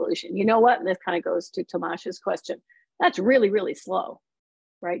genetic evolution. You know what? And this kind of goes to Tomas's question. That's really, really slow,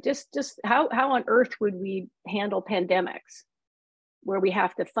 right? Just how on earth would we handle pandemics where we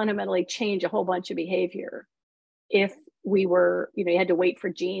have to fundamentally change a whole bunch of behavior if we were, you had to wait for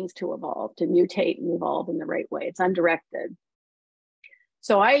genes to evolve, to mutate and evolve in the right way. It's undirected.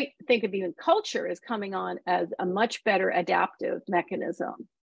 So I think of even culture as coming on as a much better adaptive mechanism,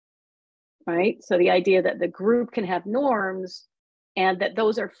 right? So the idea that the group can have norms and that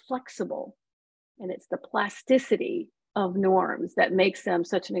those are flexible, and it's the plasticity of norms that makes them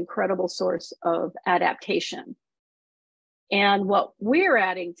such an incredible source of adaptation. And what we're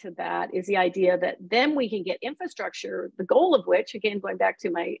adding to that is the idea that then we can get infrastructure, the goal of which, again, going back to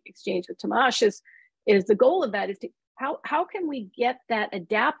my exchange with Tomas, is the goal of that is to how can we get that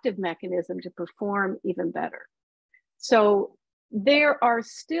adaptive mechanism to perform even better? So there are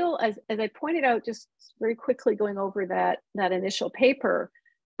still, as I pointed out, just very quickly going over that initial paper,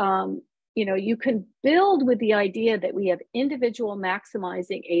 you can build with the idea that we have individual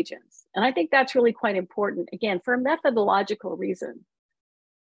maximizing agents. And I think that's really quite important, again, for a methodological reason,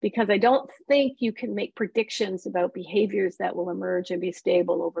 because I don't think you can make predictions about behaviors that will emerge and be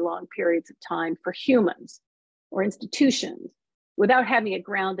stable over long periods of time for humans or institutions without having it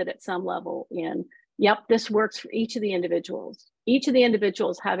grounded at some level in, yep, this works for each of the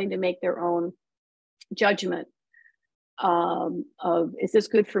individuals having to make their own judgment of is this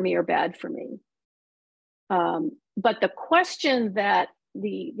good for me or bad for me? But the question that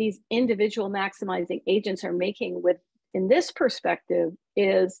these individual maximizing agents are making in this perspective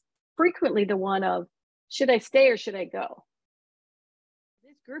is frequently the one of, should I stay or should I go? Is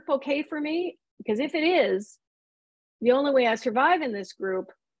this group okay for me? Because if it is, the only way I survive in this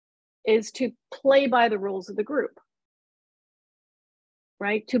group is to play by the rules of the group,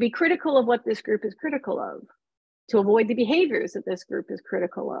 right? To be critical of what this group is critical of, to avoid the behaviors that this group is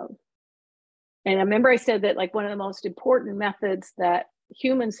critical of. And I remember I said that like one of the most important methods that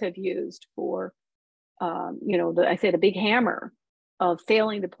humans have used for, I say the big hammer of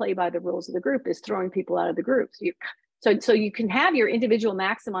failing to play by the rules of the group is throwing people out of the group. So you can have your individual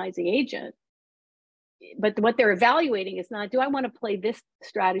maximizing agent, but what they're evaluating is not, do I want to play this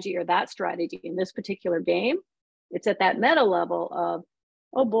strategy or that strategy in this particular game? It's at that meta level of,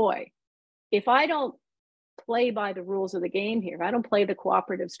 oh boy, if I don't play by the rules of the game here, if I don't play the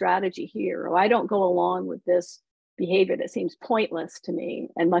cooperative strategy here, or I don't go along with this behavior that seems pointless to me,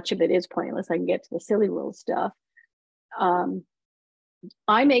 and much of it is pointless, I can get to the silly rule stuff,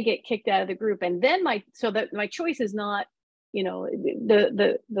 I may get kicked out of the group. And then my choice is not,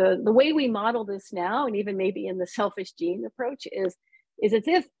 the way we model this now, and even maybe in the selfish gene approach, is as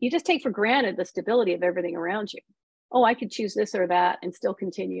if you just take for granted the stability of everything around you. Oh, I could choose this or that and still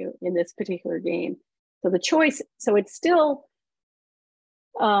continue in this particular game. So the choice, so it's still,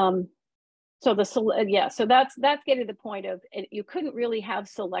 so that's getting to the point of, you couldn't really have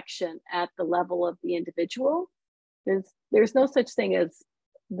selection at the level of the individual. There's no such thing as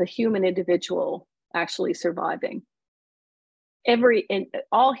the human individual actually surviving.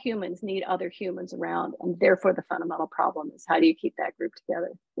 all humans need other humans around, and therefore the fundamental problem is how do you keep that group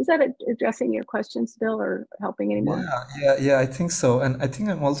together? Is that addressing your questions, Bill, or helping anymore? Yeah, I think so. And I think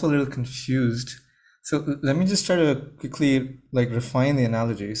I'm also a little confused. So let me just try to quickly like refine the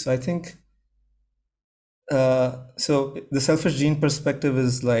analogy. So I think, so the selfish gene perspective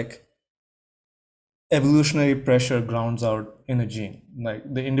is like evolutionary pressure grounds out in a gene. Like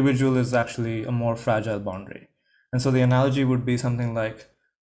the individual is actually a more fragile boundary. And so the analogy would be something like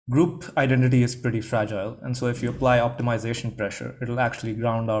group identity is pretty fragile. And so if you apply optimization pressure, it'll actually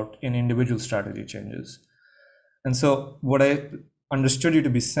ground out in individual strategy changes. And so what I understood you to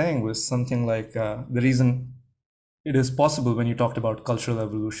be saying was something like the reason it is possible when you talked about cultural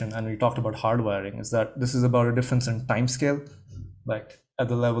evolution and we talked about hardwiring is that this is about a difference in time scale, like at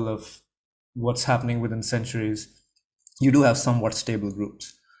the level of what's happening within centuries. You do have somewhat stable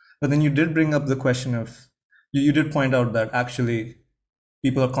groups. But then you did bring up the question of, you did point out that actually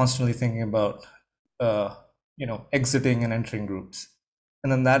people are constantly thinking about, exiting and entering groups.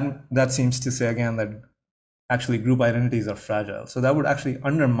 And then that seems to say again that actually group identities are fragile. So that would actually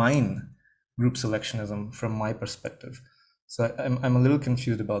undermine group selectionism from my perspective. So I'm a little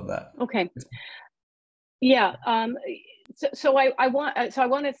confused about that. Okay. Yeah. So I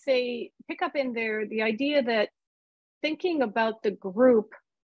want to say, pick up in there the idea that thinking about the group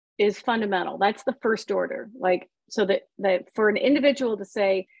is fundamental. That's the first order. Like, so that for an individual to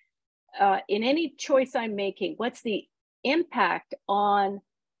say, in any choice I'm making, what's the impact on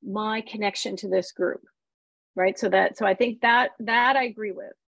my connection to this group, right? So I think that I agree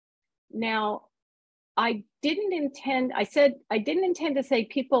with. Now, I didn't intend to say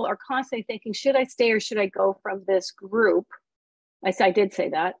people are constantly thinking, should I stay or should I go from this group? I did say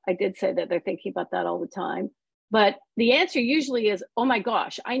that. I did say that they're thinking about that all the time. But the answer usually is, oh my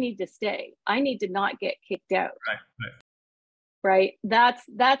gosh, I need to stay. I need to not get kicked out. Right.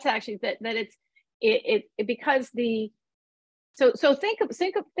 That's actually that it's because so think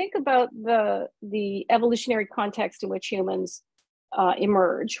about the evolutionary context in which humans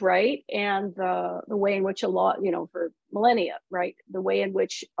emerge, right? And the way in which a lot, for millennia, right? The way in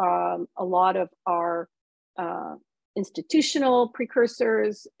which a lot of our institutional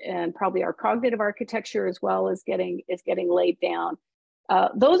precursors and probably our cognitive architecture as well is getting laid down.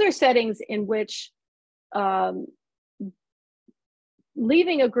 Those are settings in which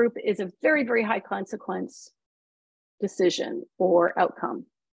leaving a group is a very, very high consequence decision or outcome.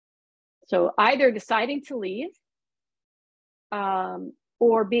 So either deciding to leave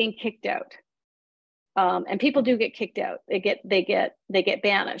or being kicked out. And people do get kicked out. They get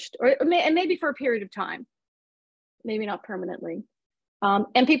banished, and maybe for a period of time, maybe not permanently.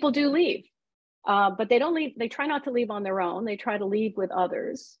 And people do leave, but they don't leave. They try not to leave on their own. They try to leave with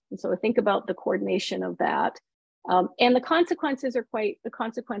others. And so think about the coordination of that. And the consequences are quite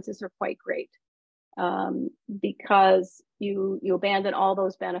great because you abandon all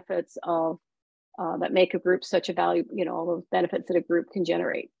those benefits of that make a group such a value. All those benefits that a group can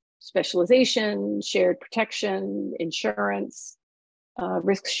generate: specialization, shared protection, insurance,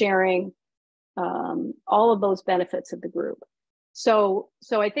 risk sharing, all of those benefits of the group. So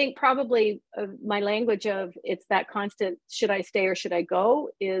I think probably my language of it's that constant, should I stay or should I go,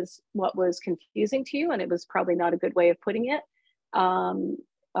 is what was confusing to you, and it was probably not a good way of putting it.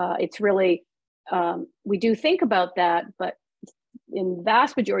 It's really, we do think about that, but in the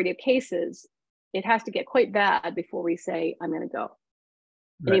vast majority of cases, it has to get quite bad before we say, I'm going to go.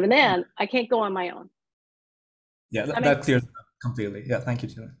 Right. And even then, I can't go on my own. Yeah, that clears it up completely. Yeah, thank you,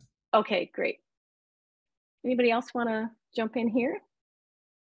 Gillian. Okay, great. Anybody else want to jump in here?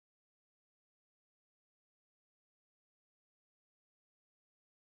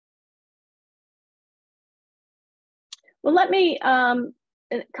 Well, let me,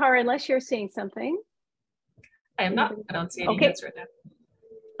 Kara, unless you're seeing something. I am not. I don't see any hands right now.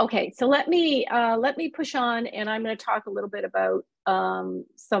 Okay, so let me push on, and I'm going to talk a little bit about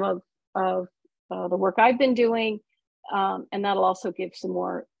some of the work I've been doing, and that'll also give some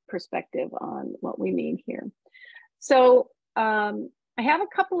more perspective on what we mean here. So I have a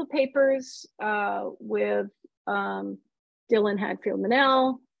couple of papers with Dylan Hadfield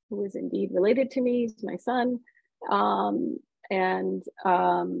Manel, who is indeed related to me. He's my son, and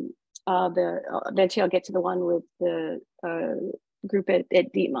eventually I'll get to the one with the group at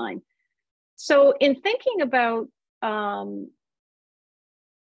DeepMind. So in thinking about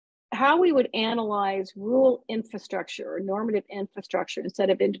how we would analyze rule infrastructure or normative infrastructure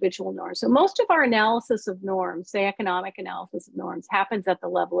instead of individual norms. So most of our analysis of norms, say economic analysis of norms, happens at the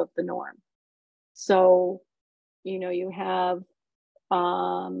level of the norm. So, you have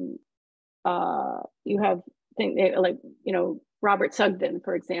things like, Robert Sugden,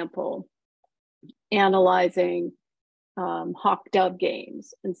 for example, analyzing hawk-dove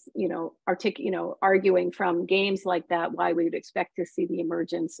games, and arguing from games like that why we would expect to see the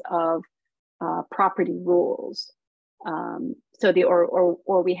emergence of property rules.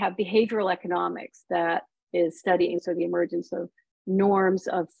 Or we have behavioral economics that is studying the emergence of norms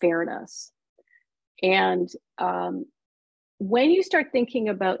of fairness. And when you start thinking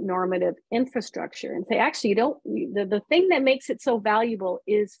about normative infrastructure and say, actually, the thing that makes it so valuable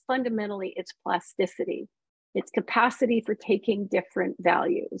is fundamentally its plasticity, its capacity for taking different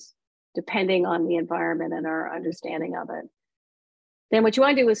values depending on the environment and our understanding of it. Then what you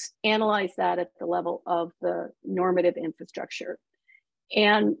want to do is analyze that at the level of the normative infrastructure.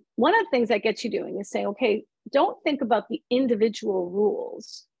 And one of the things that gets you doing is saying, okay, don't think about the individual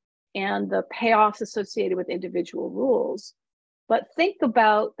rules and the payoffs associated with individual rules, but think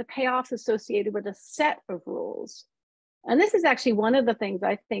about the payoffs associated with a set of rules. And this is actually one of the things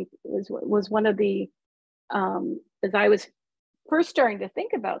I think was one of the, as I was first starting to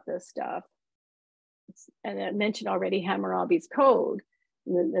think about this stuff, and I mentioned already Hammurabi's code,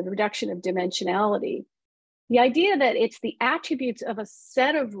 the reduction of dimensionality, the idea that it's the attributes of a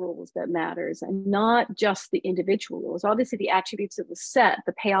set of rules that matters and not just the individual rules. Obviously, the attributes of the set,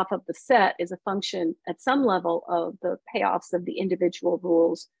 the payoff of the set, is a function at some level of the payoffs of the individual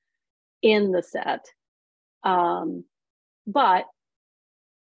rules in the set. But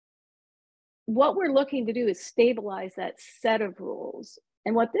what we're looking to do is stabilize that set of rules.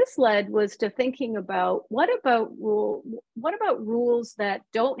 And what this led was to thinking about what about rules that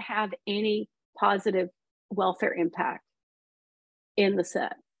don't have any positive welfare impact in the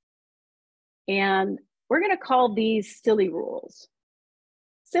set. And we're going to call these silly rules.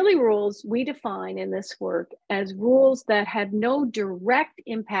 Silly rules we define in this work as rules that have no direct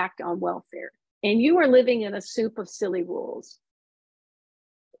impact on welfare. And you are living in a soup of silly rules,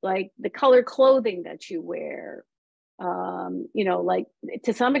 like the color clothing that you wear, like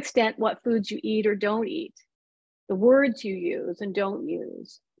to some extent what foods you eat or don't eat, the words you use and don't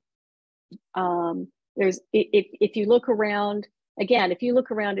use. If you look around, again, if you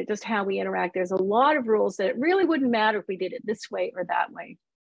look around at just how we interact, there's a lot of rules that it really wouldn't matter if we did it this way or that way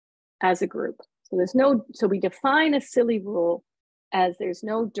as a group. So we define a silly rule as there's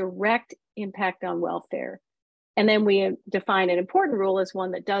no direct impact on welfare. And then we define an important rule as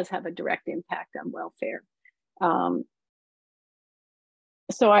one that does have a direct impact on welfare.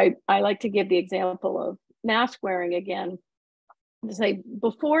 So I like to give the example of mask wearing again, to say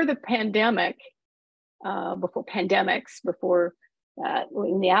before the pandemic, before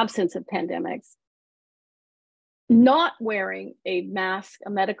in the absence of pandemics, not wearing a mask, a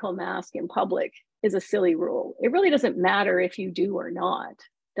medical mask in public is a silly rule. It really doesn't matter if you do or not.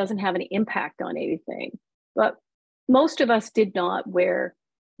 It doesn't have any impact on anything. But most of us did not wear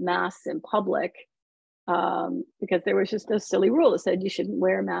masks in public because there was just a silly rule that said you shouldn't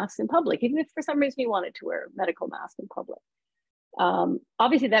wear masks in public, even if for some reason you wanted to wear a medical mask in public.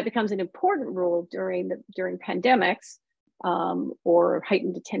 Obviously, that becomes an important rule during pandemics or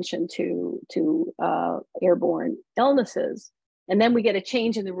heightened attention to airborne illnesses, and then we get a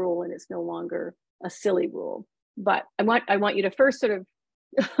change in the rule, and it's no longer a silly rule. But I want you to first sort of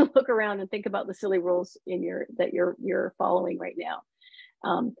look around and think about the silly rules that you're following right now.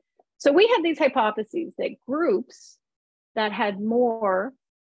 So we had these hypotheses that groups that had more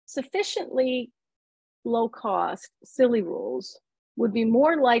sufficiently low-cost silly rules would be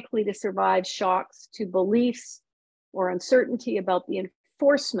more likely to survive shocks to beliefs or uncertainty about the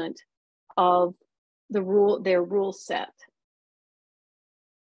enforcement of their rule set.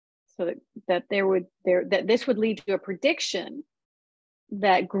 So that this would lead to a prediction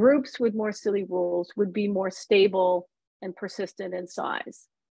that groups with more silly rules would be more stable and persistent in size.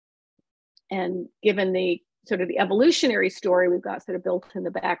 And given the sort of the evolutionary story we've got sort of built in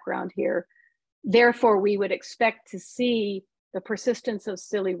the background here, therefore we would expect to see the persistence of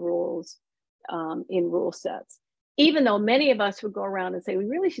silly rules in rule sets, even though many of us would go around and say, we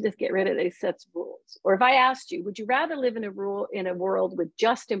really should just get rid of these sets of rules. Or if I asked you, would you rather live in a world with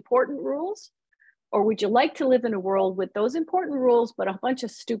just important rules? Or would you like to live in a world with those important rules, but a bunch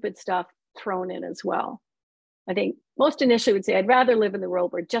of stupid stuff thrown in as well? I think most initially would say, I'd rather live in the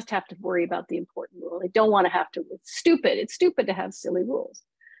world where I just have to worry about the important rule. I don't want to have to, it's stupid to have silly rules.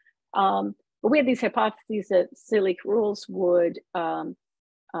 But we had these hypotheses that silly rules would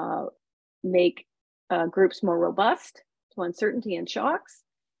make groups more robust to uncertainty and shocks,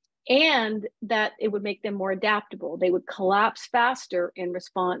 and that it would make them more adaptable. They would collapse faster in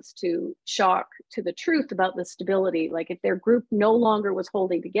response to shock to the truth about the stability. Like if their group no longer was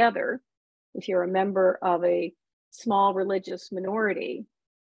holding together, if you're a member of a small religious minority,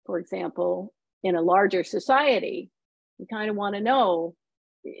 for example, in a larger society, we kind of want to know,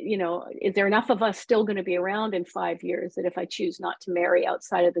 you know, is there enough of us still going to be around in 5 years that if I choose not to marry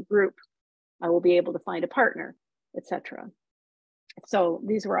outside of the group, I will be able to find a partner, etc. So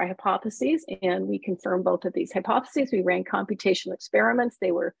these were our hypotheses, and we confirmed both of these hypotheses. We ran computational experiments.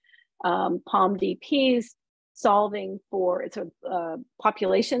 They were POM-DPs, solving for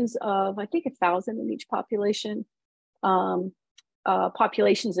populations of, I think, 1,000 in each population,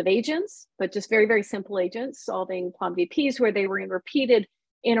 populations of agents, but just very, very simple agents, solving POM-DPs where they were in repeated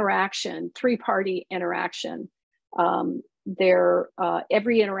interaction, three-party interaction. Every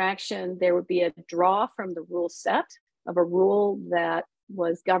interaction, there would be a draw from the rule set of a rule that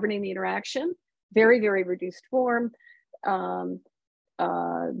was governing the interaction, very, very reduced form.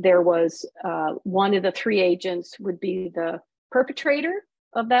 There was one of the three agents would be the perpetrator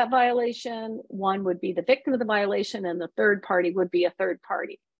of that violation, one would be the victim of the violation, and the third party would be a third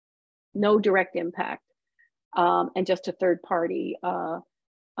party. No direct impact, and just a third party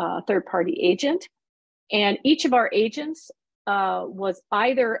agent. And each of our agents was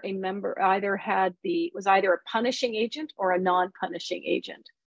either a member, was either a punishing agent or a non-punishing agent.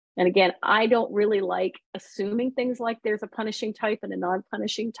 And again, I don't really like assuming things like there's a punishing type and a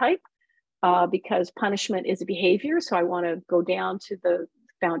non-punishing type, because punishment is a behavior. So I want to go down to the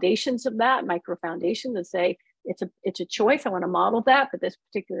foundations of that, micro foundations, and say it's a choice. I want to model that. But this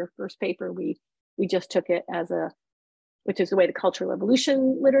particular first paper, we just took it as which is the way the cultural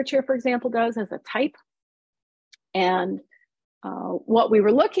evolution literature, for example, does, as a type. And what we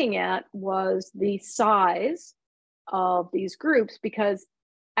were looking at was the size of these groups, because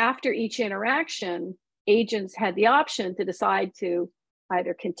after each interaction, agents had the option to decide to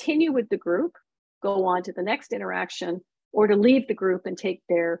either continue with the group, go on to the next interaction, or to leave the group and take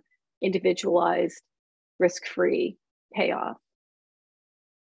their individualized risk-free payoff.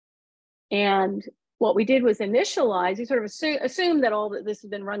 And what we did was initialize, we sort of assume that all that this has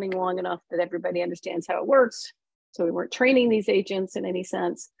been running long enough that everybody understands how it works. So we weren't training these agents in any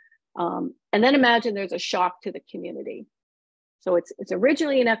sense. And then imagine there's a shock to the community. So it's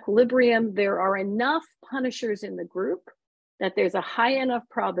originally in equilibrium. There are enough punishers in the group that there's a high enough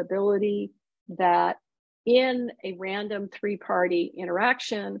probability that in a random three-party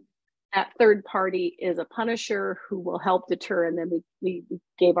interaction, that third party is a punisher who will help deter. And then we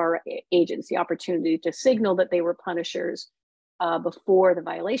gave our agents the opportunity to signal that they were punishers before the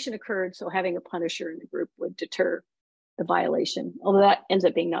violation occurred. So having a punisher in the group would deter the violation, although that ends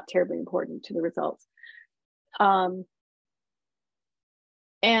up being not terribly important to the results.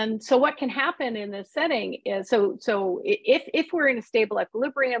 And so what can happen in this setting is, so if we're in a stable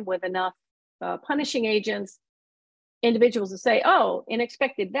equilibrium with enough punishing agents, individuals will say, oh, in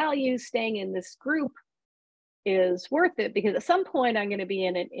expected values, staying in this group is worth it, because at some point I'm going to be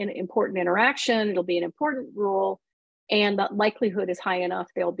in an important interaction, it'll be an important rule, and the likelihood is high enough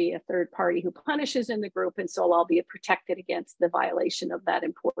there'll be a third party who punishes in the group, and so I'll be protected against the violation of that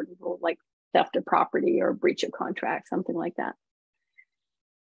important rule, like theft of property or breach of contract, something like that.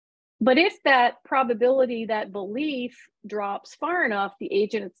 But if that probability, that belief drops far enough, the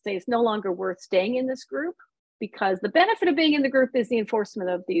agent says it's no longer worth staying in this group, because the benefit of being in the group is the enforcement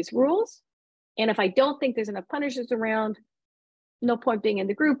of these rules. And if I don't think there's enough punishers around, no point being in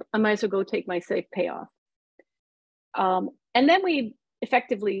the group, I might as well go take my safe payoff. And then we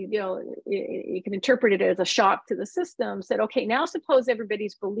effectively, you can interpret it as a shock to the system, said, okay, now suppose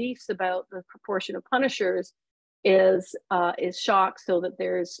everybody's beliefs about the proportion of punishers is shocked, so that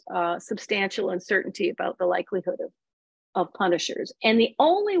there's substantial uncertainty about the likelihood of punishers. And the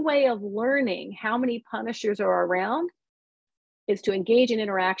only way of learning how many punishers are around is to engage in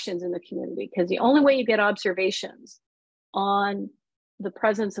interactions in the community, because the only way you get observations on the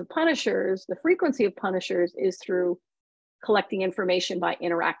presence of punishers, the frequency of punishers, is through collecting information by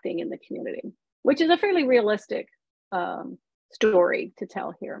interacting in the community, which is a fairly realistic story to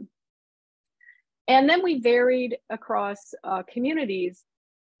tell here. And then we varied across communities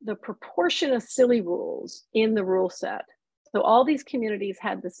the proportion of silly rules in the rule set. So all these communities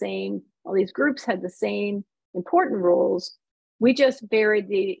had the same, all these groups had the same important rules. We just varied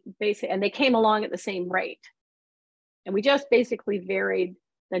the basic, and they came along at the same rate. And we just basically varied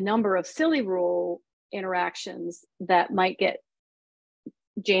the number of silly rule interactions that might get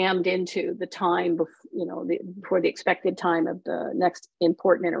jammed into the time before the expected time of the next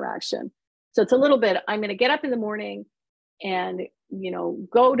important interaction. So it's a little bit, I'm going to get up in the morning and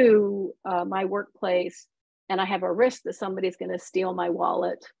go to my workplace, and I have a risk that somebody's going to steal my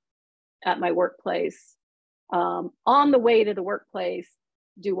wallet at my workplace. On the way to the workplace,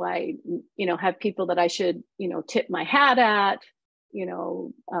 Do I, have people that I should, tip my hat at,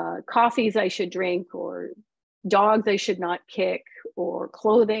 coffees I should drink, or dogs I should not kick, or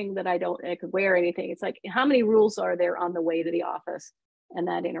clothing that I could wear anything. It's like, how many rules are there on the way to the office and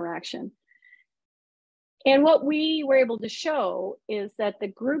that interaction? And what we were able to show is that the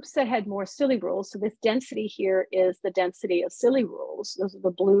groups that had more silly rules, so this density here is the density of silly rules. Those are the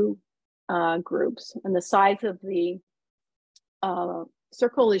blue groups, and the size of the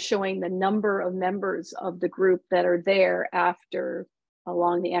circle is showing the number of members of the group that are there after,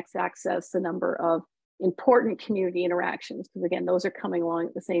 along the x-axis, the number of important community interactions, because again, those are coming along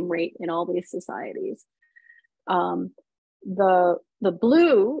at the same rate in all these societies. The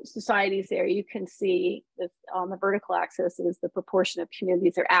blue societies there, you can see this on the vertical axis is the proportion of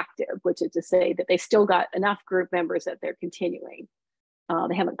communities that are active, which is to say that they still got enough group members that they're continuing.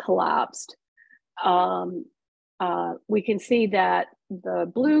 They haven't collapsed. We can see that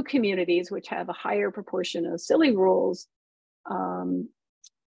the blue communities, which have a higher proportion of silly rules,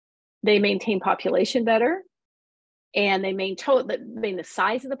 they maintain population better, and they maintain the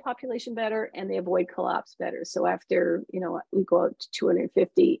size of the population better, and they avoid collapse better. So after, we go out to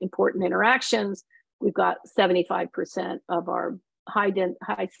 250 important interactions, we've got 75% of our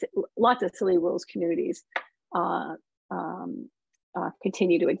lots of silly rules communities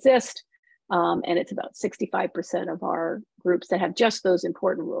continue to exist. And it's about 65% of our groups that have just those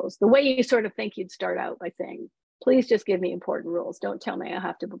important rules. The way you sort of think you'd start out by saying, please just give me important rules. Don't tell me I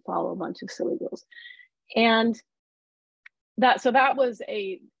have to follow a bunch of silly rules. And that's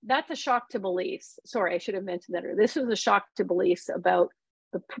a shock to beliefs. Sorry, I should have mentioned that earlier. This was a shock to beliefs about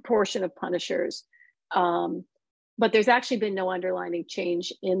the proportion of punishers. But there's actually been no underlying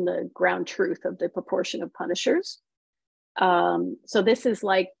change in the ground truth of the proportion of punishers. So this is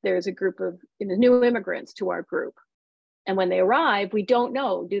like, there's a group of new immigrants to our group. And when they arrive, we don't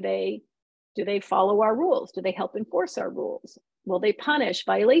know, do they follow our rules? Do they help enforce our rules? Will they punish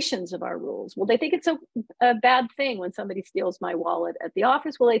violations of our rules? Will they think it's a bad thing when somebody steals my wallet at the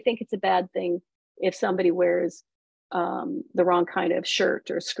office? Will they think it's a bad thing if somebody wears the wrong kind of shirt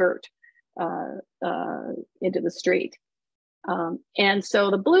or skirt into the street? And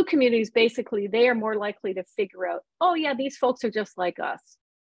so the blue communities, basically, they are more likely to figure out, oh yeah, these folks are just like us,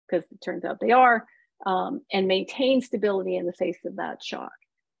 because it turns out they are, and maintain stability in the face of that shock.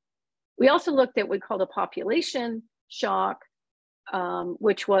 We also looked at what we called a population shock,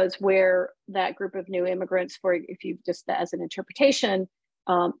 which was where that group of new immigrants, if you just as an interpretation,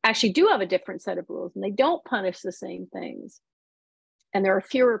 actually do have a different set of rules, and they don't punish the same things. And there are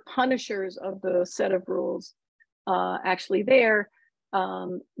fewer punishers of the set of rules actually there.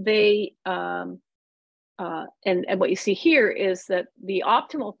 And what you see here is that the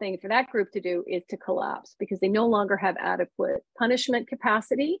optimal thing for that group to do is to collapse, because they no longer have adequate punishment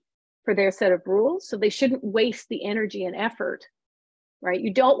capacity for their set of rules. So they shouldn't waste the energy and effort, right?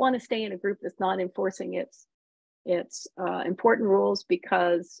 You don't want to stay in a group that's not enforcing its important rules,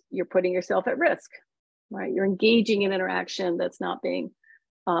 because you're putting yourself at risk, right? You're engaging in interaction that's not being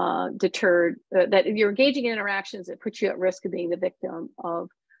deterred, that you're engaging in interactions that put you at risk of being the victim of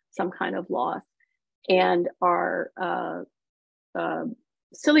some kind of loss. And our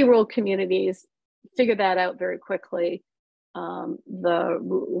silly rule communities figure that out very quickly.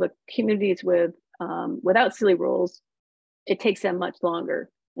 The communities without silly rules, it takes them much longer,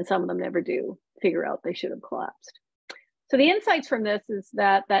 and some of them never do figure out they should have collapsed. So the insights from this is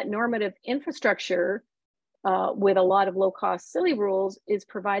that normative infrastructure with a lot of low-cost silly rules is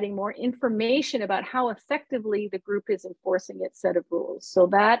providing more information about how effectively the group is enforcing its set of rules. So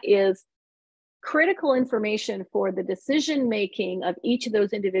that is critical information for the decision-making of each of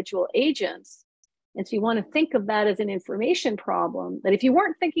those individual agents. And so you want to think of that as an information problem, that if you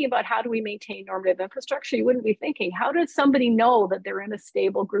weren't thinking about how do we maintain normative infrastructure, you wouldn't be thinking, how does somebody know that they're in a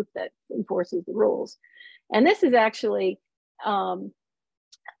stable group that enforces the rules? And this is actually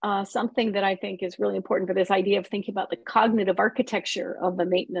something that I think is really important for this idea of thinking about the cognitive architecture of the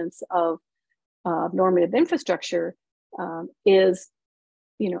maintenance of normative infrastructure, is,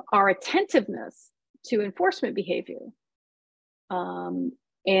 our attentiveness to enforcement behavior,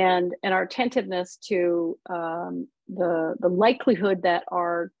 and our attentiveness to the likelihood that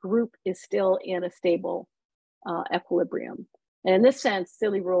our group is still in a stable equilibrium. And in this sense,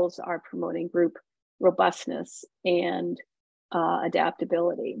 silly rules are promoting group robustness and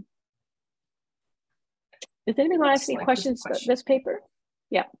adaptability. Does anybody want to ask any questions about this paper?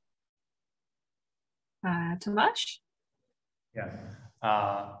 Yeah. Tomasz? Yeah.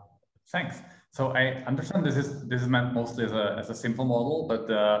 Thanks. So I understand this is meant mostly as a simple model, but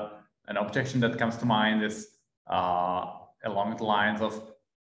an objection that comes to mind is along the lines of,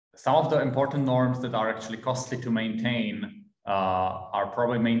 some of the important norms that are actually costly to maintain are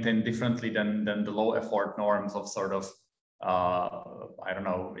probably maintained differently than the low effort norms of sort of, I don't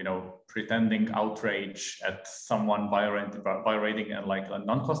know, pretending outrage at someone violating like a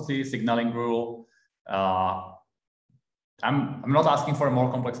non-costly signaling rule. I'm not asking for a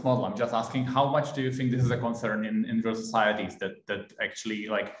more complex model. I'm just asking, how much do you think this is a concern in real societies that actually,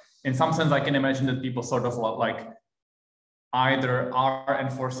 like, in some sense, I can imagine that people sort of like either are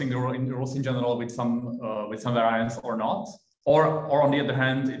enforcing the rules in general with some variance or not, or on the other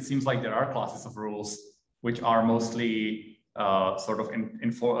hand, it seems like there are classes of rules which are mostly sort of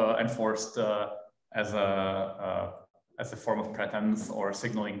enforced as a form of pretense or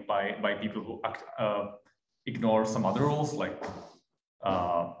signaling by people who ignore some other rules. Like,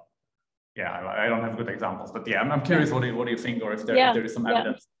 yeah, I don't have good examples, but yeah, I'm curious what do you think, or if there is some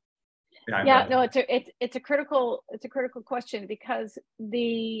evidence. No, it's a critical question, because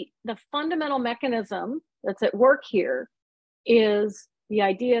the fundamental mechanism that's at work here is the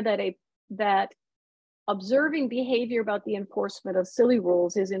idea that observing behavior about the enforcement of silly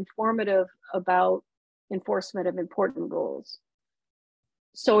rules is informative about enforcement of important rules.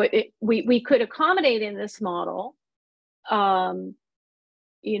 So we could accommodate in this model,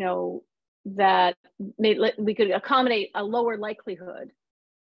 that we could accommodate a lower likelihood,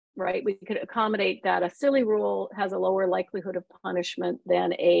 right? We could accommodate that a silly rule has a lower likelihood of punishment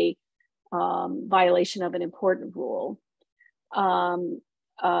than a violation of an important rule.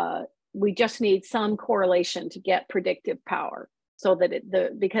 We just need some correlation to get predictive power, so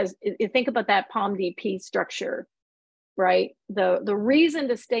that because you think about that POMDP structure, right? The reason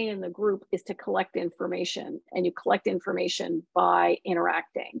to stay in the group is to collect information, and you collect information by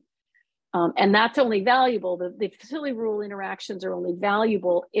interacting. And that's only valuable. The silly rule interactions are only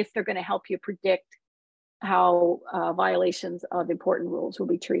valuable if they're going to help you predict how violations of important rules will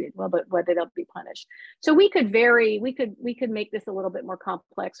be treated, whether they'll be punished. So we could vary. We could make this a little bit more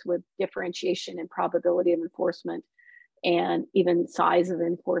complex with differentiation and probability of enforcement, and even size of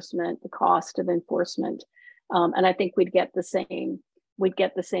enforcement, the cost of enforcement, and I think we'd get the same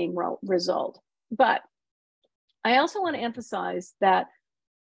result. But I also want to emphasize that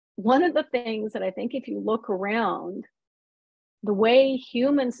one of the things that I think, if you look around the way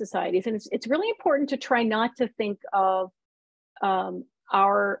human societies, and it's really important to try not to think of the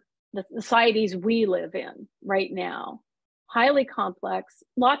societies we live in right now, highly complex,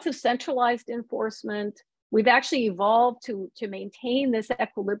 lots of centralized enforcement. We've actually evolved to maintain this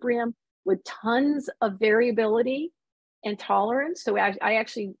equilibrium with tons of variability and tolerance. So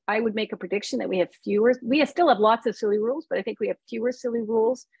I would make a prediction that we still have lots of silly rules, but I think we have fewer silly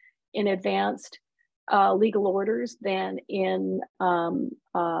rules in advanced legal orders than in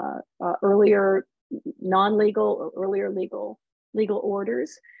earlier non-legal or earlier legal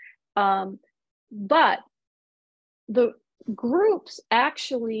orders. But the groups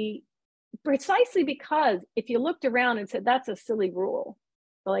actually, precisely because if you looked around and said, that's a silly rule,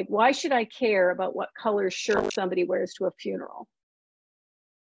 like, why should I care about what color shirt somebody wears to a funeral?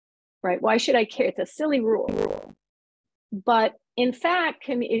 Right? Why should I care? It's a silly rule. But in fact,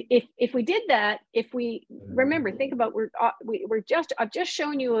 if we did that, if we remember, think about I've just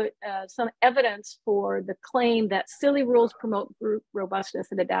shown you some evidence for the claim that silly rules promote group robustness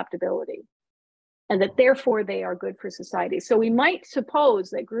and adaptability, and that therefore they are good for society. So we might suppose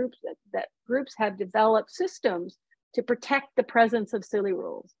that groups have developed systems to protect the presence of silly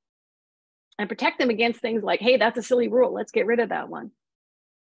rules and protect them against things like, hey, that's a silly rule, let's get rid of that one.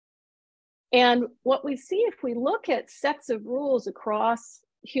 And what we see if we look at sets of rules across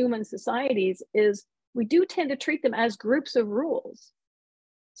human societies is we do tend to treat them as groups of rules.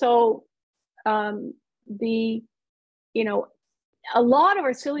 So a lot of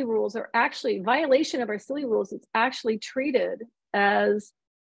our silly rules are actually, violation of our silly rules is actually treated as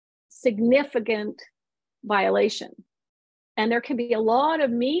significant violation. And there can be a lot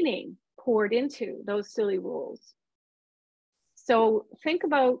of meaning poured into those silly rules. So think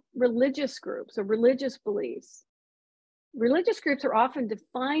about religious groups or religious beliefs. Religious groups are often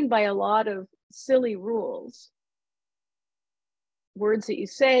defined by a lot of silly rules. Words that you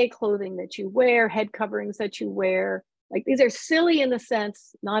say, clothing that you wear, head coverings that you wear. Like, these are silly in the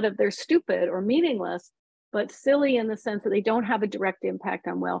sense, not of they're stupid or meaningless, but silly in the sense that they don't have a direct impact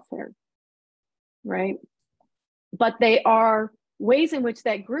on welfare, right? But they are ways in which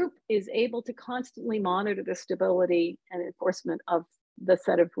that group is able to constantly monitor the stability and enforcement of the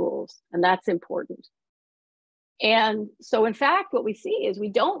set of rules. And that's important. And so, in fact, what we see is we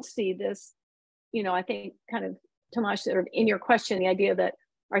don't see this, I think kind of, Tomasz, sort of in your question, the idea that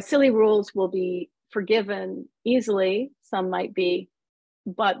our silly rules will be forgiven easily. Some might be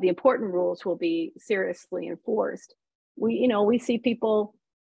but the important rules will be seriously enforced. We see people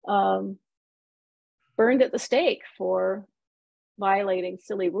burned at the stake for violating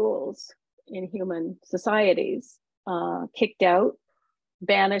silly rules in human societies, kicked out,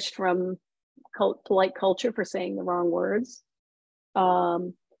 banished from polite culture for saying the wrong words.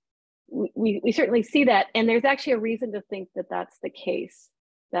 We certainly see that, and there's actually a reason to think that that's the case.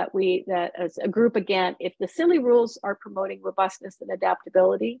 That as a group, again, if the silly rules are promoting robustness and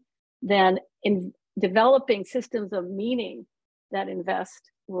adaptability, then in developing systems of meaning that invest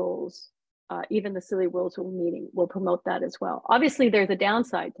rules, even the silly rules will promote that as well. Obviously, there's a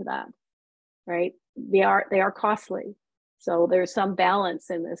downside to that, right? They are costly, so there's some balance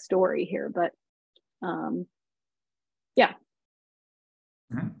in this story here, but yeah.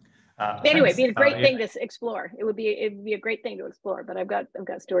 Mm-hmm. Anyway, it'd be a great thing to explore. It'd be a great thing to explore, but I've got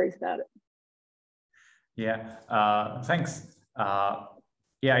stories about it. Yeah, thanks.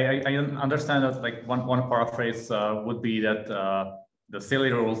 Yeah, I understand that like one paraphrase would be that the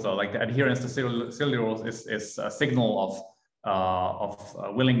silly rules, like the adherence to silly rules, is a signal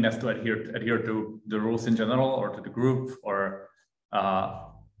of willingness to adhere to the rules in general or to the group, or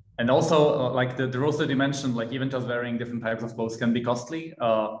and also like the rules that you mentioned, like even just wearing different types of clothes can be costly.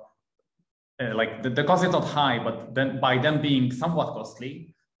 Like the cost is not high, but then by them being somewhat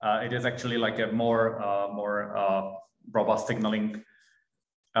costly, it is actually like a more robust signaling.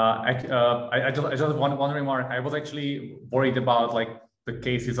 I just have one remark. I was actually worried about like the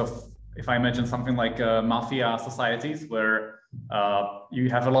cases of, if I imagine something like mafia societies where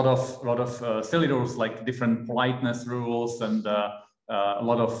you have a lot of silly rules, like different politeness rules and a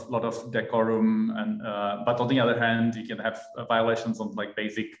lot of decorum, and but on the other hand, you can have violations on like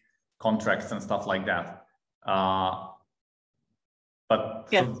basic contracts and stuff like that. But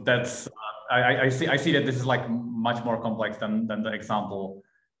yeah. So that's I see that this is like much more complex than the example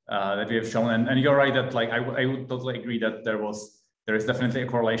that we have shown, and you're right that like I would totally agree that there is definitely a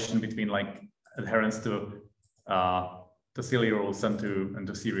correlation between like adherence to silly rules and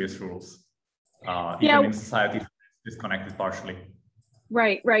to serious rules, even in society disconnected partially.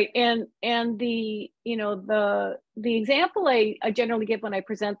 Right, and the example I generally give when I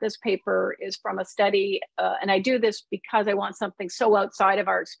present this paper is from a study, and I do this because I want something so outside of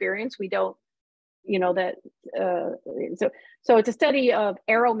our experience. We don't, so it's a study of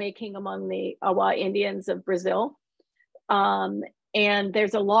arrow making among the Awa Indians of Brazil, and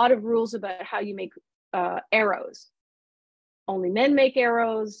there's a lot of rules about how you make arrows. Only men make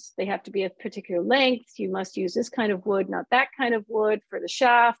arrows. They have to be a particular length. You must use this kind of wood, not that kind of wood for the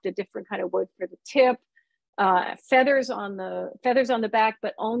shaft, a different kind of wood for the tip, feathers on the back,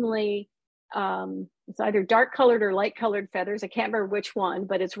 but only it's either dark colored or light colored feathers. I can't remember which one,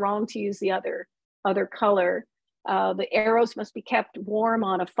 but it's wrong to use the other color. The arrows must be kept warm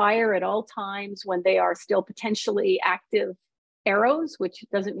on a fire at all times when they are still potentially active arrows, which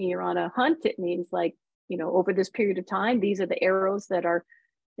doesn't mean you're on a hunt. It means like, over this period of time, these are the arrows that are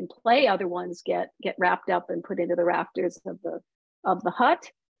in play. Other ones get wrapped up and put into the rafters of the hut.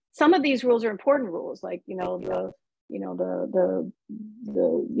 Some of these rules are important rules, like the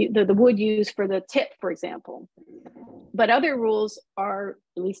wood used for the tip, for example. But other rules are,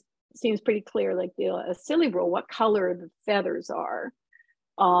 at least seems pretty clear, like a silly rule, what color the feathers are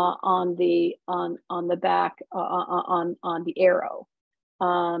on the back on the arrow,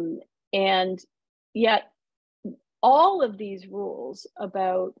 and yet all of these rules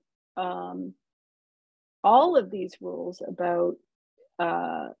about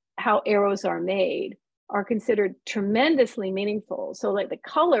how arrows are made are considered tremendously meaningful. So like the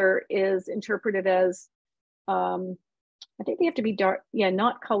color is interpreted as I think they have to be dark,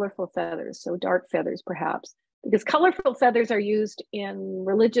 not colorful feathers, so dark feathers perhaps, because colorful feathers are used in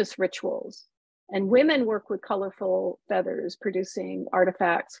religious rituals, and women work with colorful feathers producing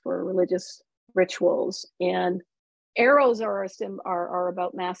artifacts for religious rituals, and arrows are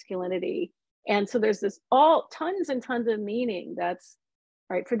about masculinity. And so there's tons and tons of meaning that's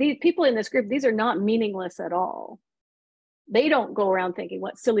right for these people in this group. These are not meaningless at all. They don't go around thinking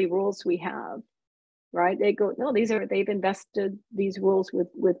what silly rules we have, right? They go, no, they've invested these rules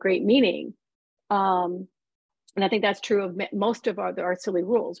with great meaning. And I think that's true of most of our silly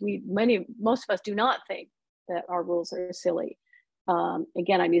rules. Most of us do not think that our rules are silly.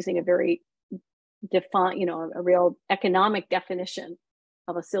 Again, I'm using a very a real economic definition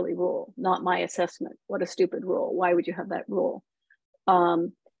of a silly rule, not my assessment. What a stupid rule. Why would you have that rule?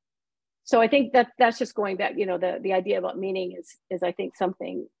 So I think that's just going back, the idea about meaning is I think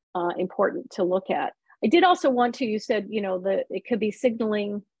something important to look at. I did also want to, you said, that it could be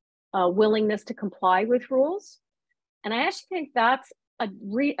signaling willingness to comply with rules. And I actually think that's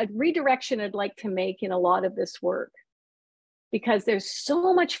a redirection I'd like to make in a lot of this work, because there's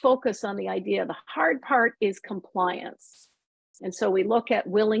so much focus on the idea. The hard part is compliance. And so we look at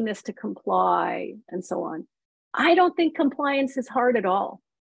willingness to comply and so on. I don't think compliance is hard at all.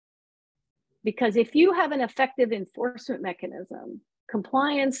 Because if you have an effective enforcement mechanism,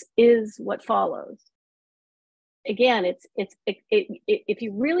 compliance is what follows. Again, if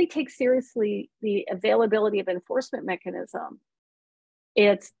you really take seriously the availability of enforcement mechanism,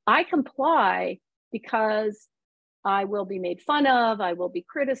 it's I comply because I will be made fun of, I will be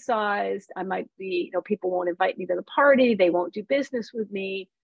criticized, I might be, people won't invite me to the party, they won't do business with me,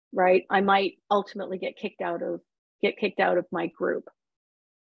 right? I might ultimately get kicked out of my group.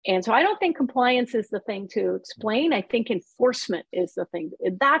 And so I don't think compliance is the thing to explain. I think enforcement is the thing.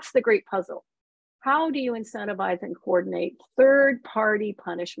 That's the great puzzle. How do you incentivize and coordinate third-party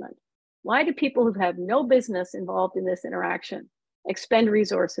punishment? Why do people who have no business involved in this interaction expend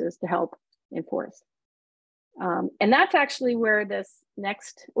resources to help enforce? And that's actually where this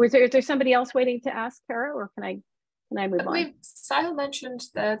next, or is there somebody else waiting to ask, Kara, or can I move on? Sahil mentioned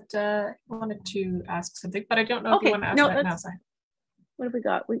that he wanted to ask something, but I don't know if you want to ask that now, Sahil. What have we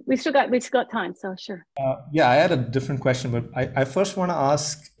got? We still got time, so sure. Yeah, I had a different question, but I first want to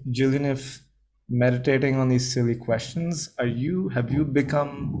ask Gillian if meditating on these silly questions, have you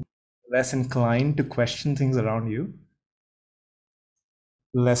become less inclined to question things around you,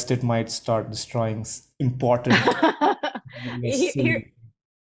 lest it might start destroying important silly.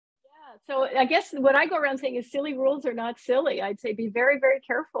 So I guess what I go around saying is silly rules are not silly. I'd say be very, very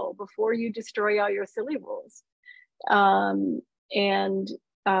careful before you destroy all your silly rules.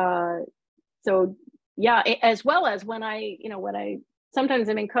 So yeah, as well as when I sometimes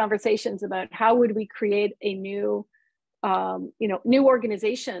I'm in conversations about how would we create a new, new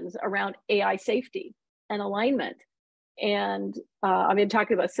organizations around AI safety and alignment. And I've been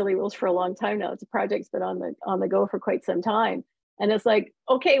talking about silly rules for a long time now. It's a project's been on the go for quite some time. And it's like,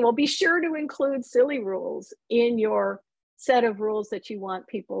 okay, well, be sure to include silly rules in your set of rules that you want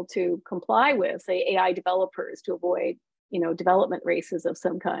people to comply with, say AI developers, to avoid, development races of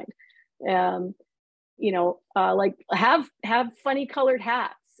some kind. Like have funny colored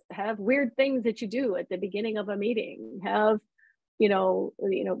hats, have weird things that you do at the beginning of a meeting, have,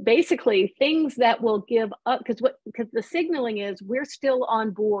 basically things that will give up, because the signaling is we're still on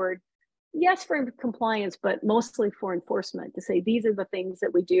board. Yes, for compliance, but mostly for enforcement, to say these are the things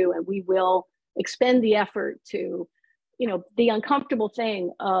that we do, and we will expend the effort to, the uncomfortable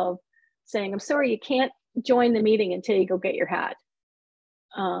thing of saying, I'm sorry, you can't join the meeting until you go get your hat.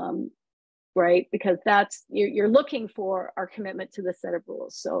 Right? Because that's, you're looking for our commitment to the set of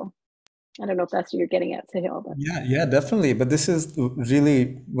rules. So I don't know if that's what you're getting at, Sahil. But. Yeah, definitely. But this is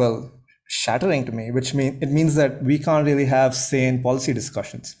really, shattering to me, which means that we can't really have sane policy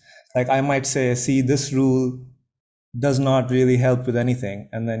discussions. Like I might say, see, this rule does not really help with anything.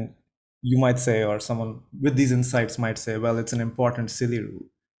 And then you might say, or someone with these insights might say, well, it's an important, silly rule.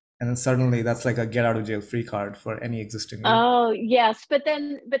 And then suddenly that's like a get out of jail free card for any existing rule. Oh, yes. But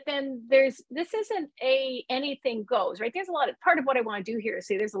then this isn't anything goes, right? There's part of what I want to do here is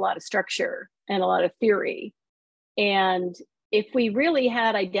say there's a lot of structure and a lot of theory. And if we really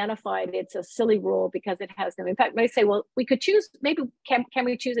had identified it's a silly rule because it has no impact, I say, well, we could choose, maybe can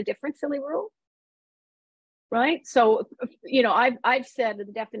we choose a different silly rule? Right? So, I've said that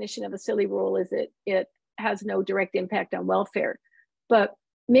the definition of a silly rule is it has no direct impact on welfare. But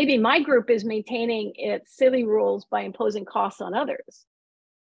maybe my group is maintaining its silly rules by imposing costs on others.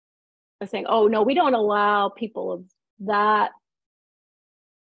 By saying, oh, no, we don't allow people of that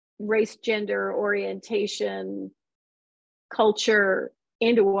race, gender, orientation, culture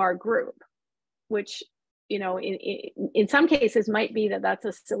into our group, which, in some cases might be that that's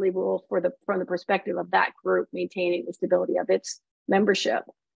a silly rule from the perspective of that group maintaining the stability of its membership.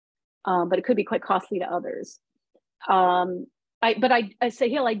 But it could be quite costly to others. I say,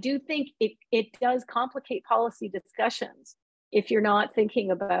 Hill, I do think it does complicate policy discussions if you're not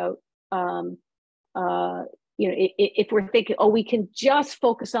thinking about, if we're thinking, oh, we can just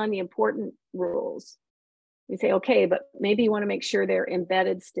focus on the important rules. We say, okay, but maybe you want to make sure they're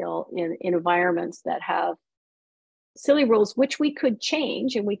embedded still in environments that have silly rules, which we could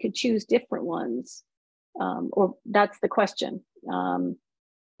change and we could choose different ones. Or that's the question.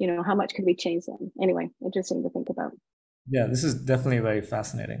 How much could we change them? Anyway, interesting to think about. Yeah, this is definitely very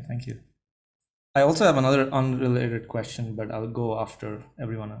fascinating. Thank you. I also have another unrelated question, but I'll go after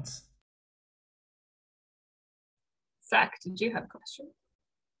everyone else. Zach, did you have a question?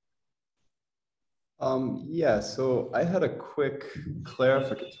 Yeah, so I had a quick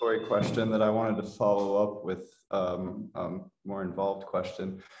clarificatory question that I wanted to follow up with more involved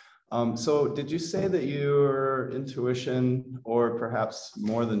question. So did you say that your intuition, or perhaps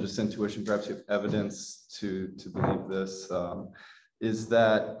more than just intuition, perhaps you have evidence to believe this, is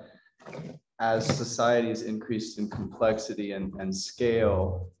that as societies increased in complexity and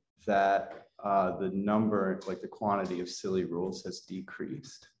scale, that the number, like the quantity of silly rules has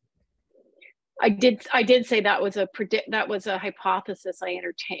decreased? I did say that was a hypothesis I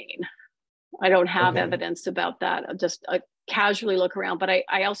entertain. I don't have evidence about that. I'll just casually look around, but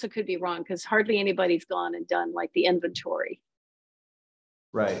I also could be wrong because hardly anybody's gone and done like the inventory.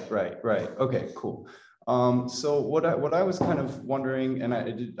 Right. Okay, cool. So what I was kind of wondering, and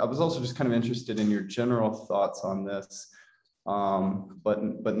I was also just kind of interested in your general thoughts on this.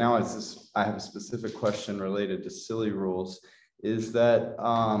 But now I have a specific question related to silly rules, is that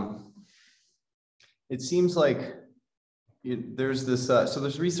it seems like there's this, so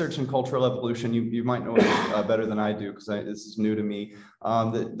there's research in cultural evolution, you might know it better than I do because this is new to me,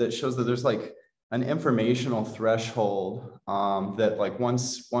 that shows that there's like an informational threshold, that like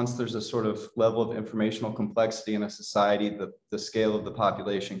once there's a sort of level of informational complexity in a society, the scale of the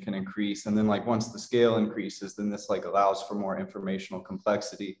population can increase. And then like once the scale increases, then this like allows for more informational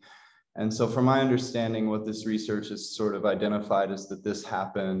complexity. And so from my understanding, what this research has sort of identified is that this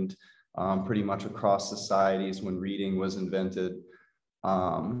happened pretty much across societies when reading was invented,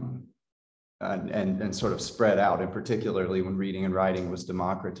 and sort of spread out, and particularly when reading and writing was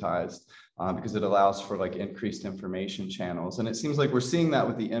democratized, because it allows for like increased information channels. And it seems like we're seeing that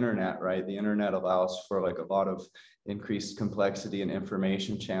with the internet, right? The internet allows for like a lot of increased complexity and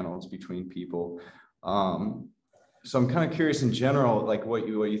information channels between people. So I'm kind of curious in general, like what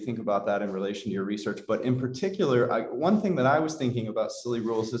you think about that in relation to your research, but in particular, one thing that I was thinking about silly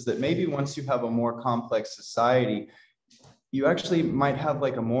rules is that maybe once you have a more complex society, you actually might have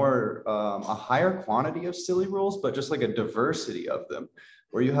like a higher quantity of silly rules, but just like a diversity of them,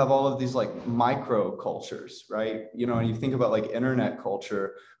 where you have all of these like micro cultures, right? You know, and you think about like internet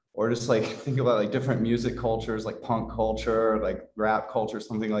culture, or just like think about like different music cultures, like punk culture, like rap culture,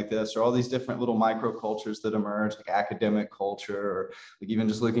 something like this, or all these different little micro cultures that emerge, like academic culture, or like even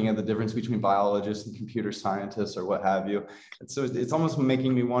just looking at the difference between biologists and computer scientists or what have you. And so it's almost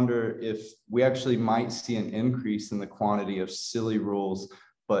making me wonder if we actually might see an increase in the quantity of silly rules,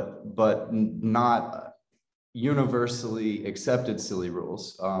 but not universally accepted silly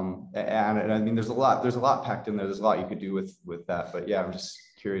rules. And I mean, there's a lot packed in there. There's a lot you could do with that, but yeah, I'm just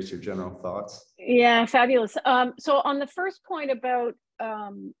curious your general thoughts. Yeah, fabulous. So on the first point about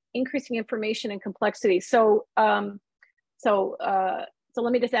increasing information and complexity. So let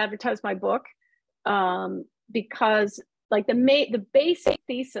me just advertise my book, because like the basic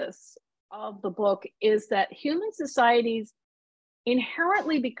thesis of the book is that human societies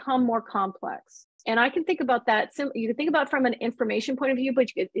inherently become more complex. And I can think about that. You can think about it from an information point of view, but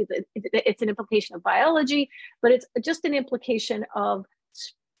it's an implication of biology, but it's just an implication of,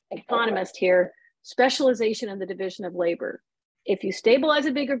 economist here, specialization and the division of labor. If you stabilize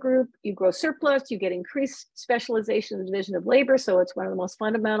a bigger group, you grow surplus, you get increased specialization and division of labor. So it's one of the most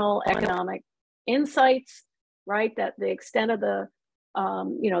fundamental economic insights, right? That the extent of the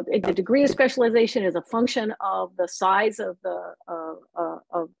degree of specialization is a function of the size of the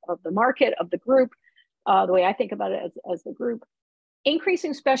market, of the group, the way I think about it as the group.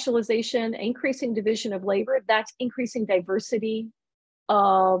 Increasing specialization, increasing division of labor, that's increasing diversity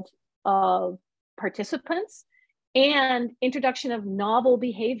of participants, and introduction of novel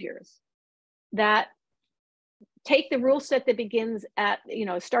behaviors that take the rule set that begins at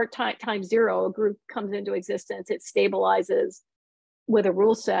start time zero. A group comes into existence, it stabilizes with a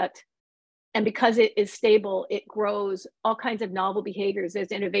rule set, and because it is stable, it grows all kinds of novel behaviors.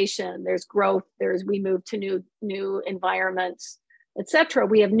 There's innovation, there's growth, we move to new environments, etc.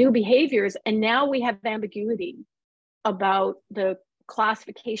 We have new behaviors, and now we have ambiguity about the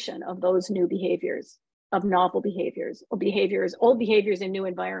classification of those new behaviors, of novel behaviors, or old behaviors in new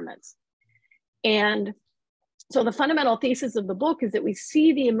environments. And so the fundamental thesis of the book is that we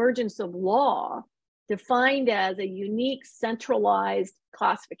see the emergence of law defined as a unique centralized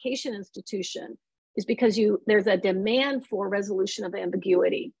classification institution is because there's a demand for resolution of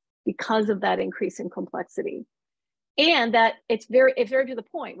ambiguity because of that increase in complexity. And that it's very to the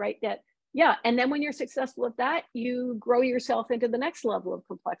point, right? That, yeah, and then when you're successful at that, you grow yourself into the next level of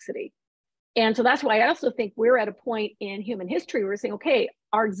complexity. And so that's why I also think we're at a point in human history where we're saying, okay,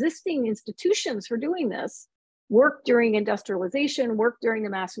 our existing institutions for doing this work during industrialization, work during the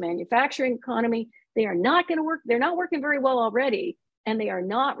mass manufacturing economy. They are not going to work. They're not working very well already, and they are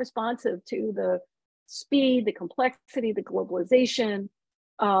not responsive to the speed, the complexity, the globalization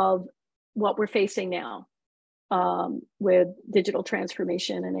of what we're facing now with digital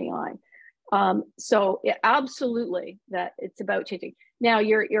transformation and AI. So absolutely that it's about changing. Now,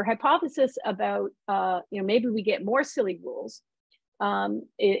 your hypothesis about maybe we get more silly rules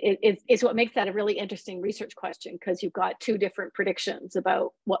is what makes that a really interesting research question, because you've got two different predictions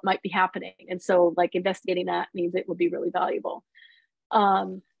about what might be happening, and so like investigating that means it will be really valuable.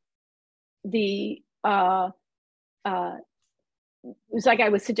 It's like I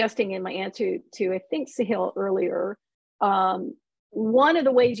was suggesting in my answer to, I think, Sahil earlier, one of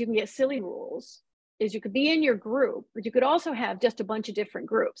the ways you can get silly rules is you could be in your group, but you could also have just a bunch of different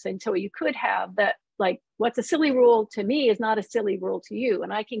groups. And so you could have that, like, what's a silly rule to me is not a silly rule to you.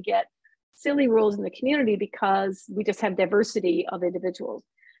 And I can get silly rules in the community because we just have diversity of individuals.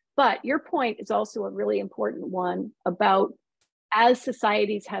 But your point is also a really important one about as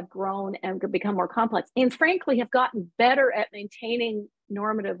societies have grown and become more complex, and frankly have gotten better at maintaining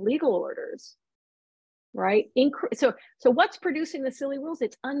normative legal orders, right? So what's producing the silly rules?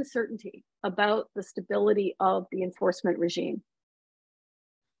 It's uncertainty about the stability of the enforcement regime.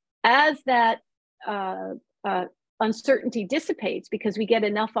 As that uncertainty dissipates, because we get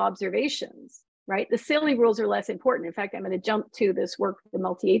enough observations, right? The silly rules are less important. In fact, I'm going to jump to this work, the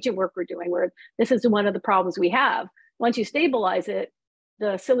multi-agent work we're doing, where this is one of the problems we have. Once you stabilize it,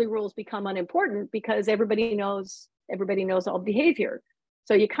 the silly rules become unimportant because everybody knows all behavior.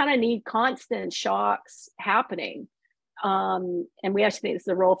 So you kind of need constant shocks happening. And we actually think it's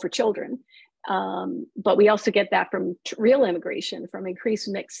the role for children. But we also get that from real immigration, from increased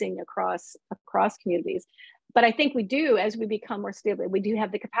mixing across communities. But I think we do, as we become more stable, we do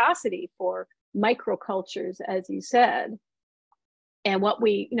have the capacity for microcultures, as you said. And what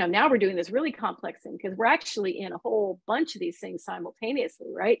we, now we're doing this really complex thing because we're actually in a whole bunch of these things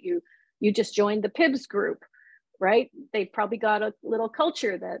simultaneously, right? You just joined the PIBS group, right? They've probably got a little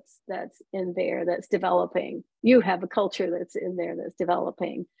culture that's in there that's developing. You have a culture that's in there that's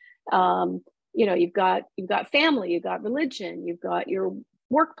developing. You've got family, you've got religion, you've got your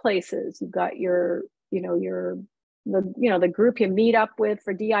workplaces, you've got your the group you meet up with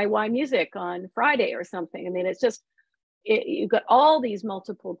for DIY music on Friday or something. I mean, it's just, you've got all these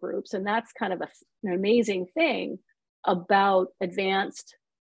multiple groups, and that's kind of an amazing thing about advanced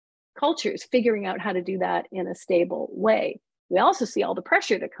cultures, figuring out how to do that in a stable way. We also see all the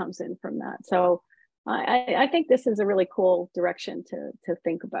pressure that comes in from that. So I think this is a really cool direction to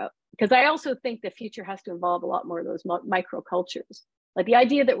think about, because I also think the future has to involve a lot more of those microcultures. Like the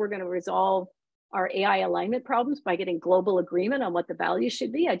idea that we're going to resolve our AI alignment problems by getting global agreement on what the values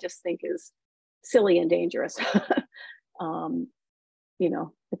should be, I just think is silly and dangerous.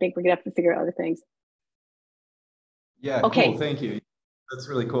 I think we're gonna have to figure out other things. Yeah, okay. Cool, thank you. That's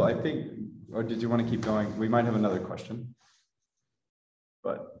really cool. I think, or did you want to keep going? We might have another question.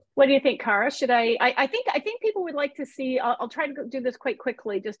 But what do you think, Kara? Should I think people would like to see, I'll try to do this quite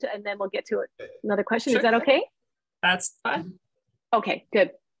quickly and then we'll get to it. Another question, sure. Is that okay? That's fine. Okay,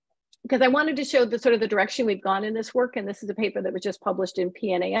 good. Because I wanted to show the sort of the direction we've gone in this work, and this is a paper that was just published in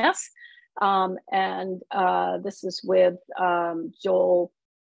PNAS. This is with Joel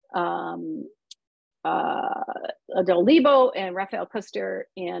Lebo and Raphael Kuster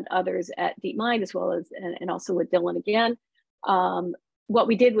and others at DeepMind, as well as and also with Dylan again. What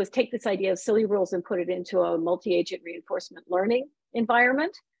we did was take this idea of silly rules and put it into a multi-agent reinforcement learning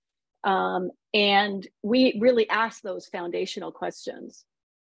environment, and we really asked those foundational questions.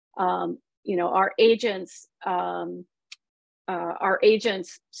 Our agents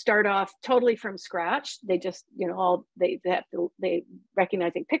start off totally from scratch. They just, they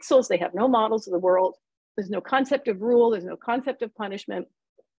recognizing pixels. They have no models of the world. There's no concept of rule. There's no concept of punishment.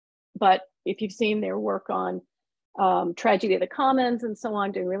 But if you've seen their work on tragedy of the commons and so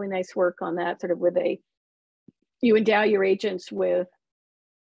on, doing really nice work on that, sort of you endow your agents with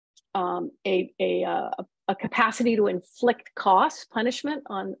a capacity to inflict punishment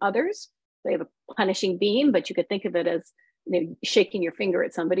on others. They have a punishing beam, but you could think of it as shaking your finger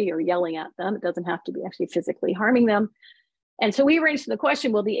at somebody or yelling at them. It doesn't have to be actually physically harming them. And so we raised the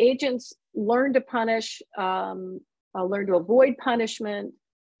question, will the agents learn to punish, learn to avoid punishment?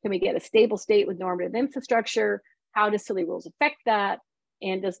 Can we get a stable state with normative infrastructure? How does silly rules affect that?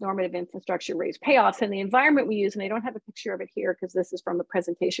 And does normative infrastructure raise payoffs? And the environment we use, and I don't have a picture of it here because this is from the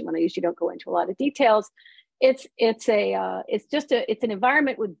presentation when I usually don't go into a lot of details. It's an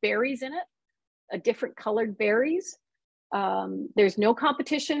environment with berries in it, different colored berries. There's no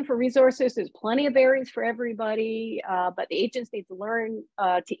competition for resources. There's plenty of berries for everybody, but the agents need to learn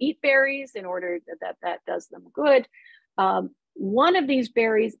to eat berries in order that does them good. One of these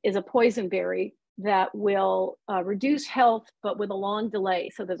berries is a poison berry that will reduce health, but with a long delay.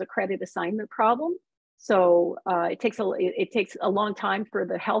 So there's a credit assignment problem. So it takes a long time for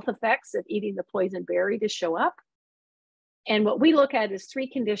the health effects of eating the poison berry to show up. And what we look at is 3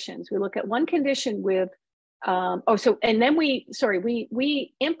 conditions. We look at one condition with, and then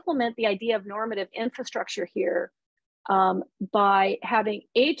we implement the idea of normative infrastructure here by having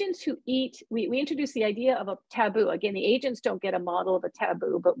agents who eat. We introduce the idea of a taboo. Again, the agents don't get a model of a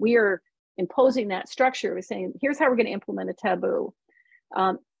taboo, but we are imposing that structure. We're saying, here's how we're going to implement a taboo.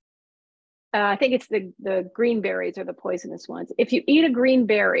 I think it's the green berries are the poisonous ones. If you eat a green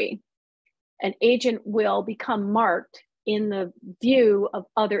berry, an agent will become marked in the view of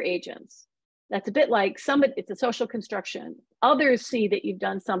other agents. That's a bit like it's a social construction. Others see that you've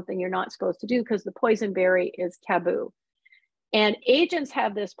done something you're not supposed to do because the poison berry is taboo. And agents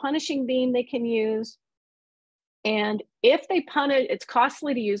have this punishing beam they can use. And if they punish, it's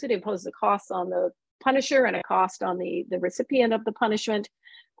costly to use it. It imposes a cost on the punisher and a cost on the recipient of the punishment.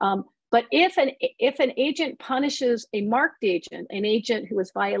 But if an agent punishes a marked agent, an agent who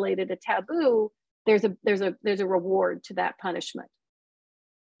has violated a taboo, there's a reward to that punishment.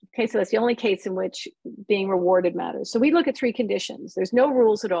 Okay, so that's the only case in which being rewarded matters. So we look at 3 conditions. There's no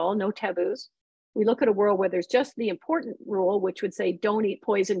rules at all, no taboos. We look at a world where there's just the important rule, which would say don't eat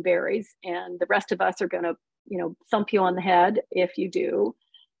poison berries, and the rest of us are going to, thump you on the head if you do.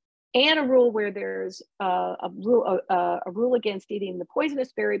 And a rule where there's a rule against eating the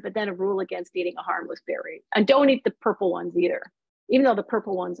poisonous berry, but then a rule against eating a harmless berry. And don't eat the purple ones either, even though the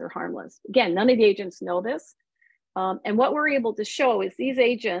purple ones are harmless. Again, none of the agents know this. And what we're able to show is these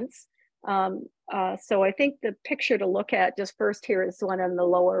agents. So I think the picture to look at just first here is the one on the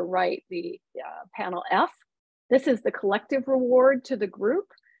lower right, the panel F. This is the collective reward to the group.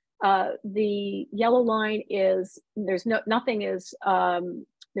 The yellow line is there's no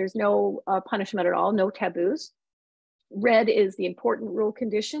punishment at all, no taboos. Red is the important rule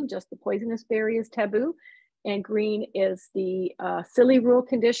condition, just the poisonous berry is taboo. And green is the silly rule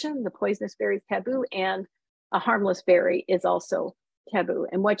condition, the poisonous berry is taboo, and a harmless berry is also taboo.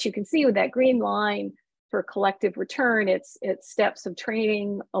 And what you can see with that green line for collective return, it's steps of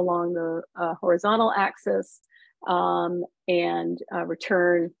training along the horizontal axis and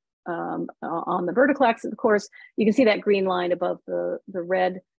return on the vertical axis. Of course, you can see that green line above the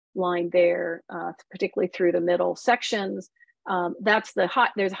red line there, particularly through the middle sections. That's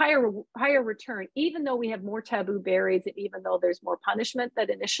there's higher return, even though we have more taboo berries, and even though there's more punishment that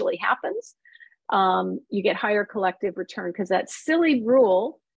initially happens. You get higher collective return because that silly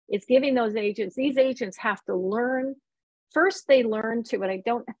rule is giving these agents have to learn. First, they learn to, and I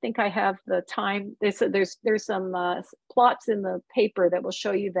don't think I have the time. There's some plots in the paper that will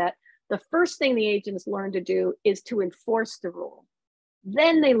show you that the first thing the agents learn to do is to enforce the rule.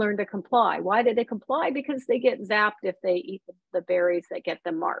 Then they learn to comply. Why do they comply? Because they get zapped if they eat the berries that get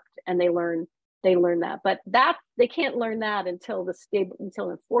them marked, and they learn that. But that they can't learn that until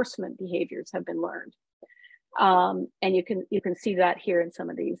enforcement behaviors have been learned. And you can see that here in some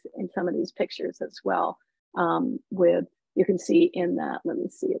of these pictures as well. You can see in that, let me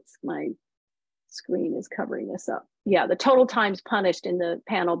see, it's my screen is covering this up. Yeah, the total times punished in the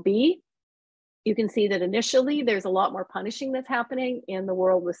panel B. You can see that initially there's a lot more punishing that's happening in the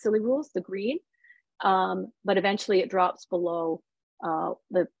world with silly rules, the green, but eventually it drops below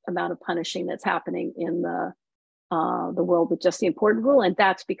the amount of punishing that's happening in the world with just the important rule. And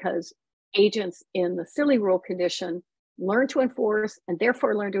that's because agents in the silly rule condition learn to enforce and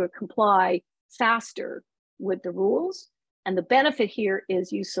therefore learn to comply faster with the rules. And the benefit here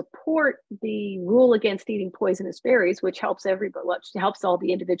is you support the rule against eating poisonous berries, which helps everybody, which helps all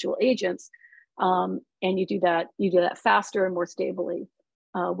the individual agents. And you do that faster and more stably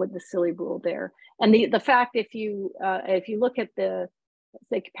with the silly rule there. And the fact, if you look at the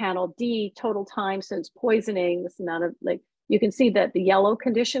panel D, total time since poisoning, this amount of you can see that the yellow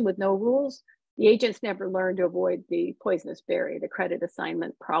condition with no rules, the agents never learn to avoid the poisonous berry. The credit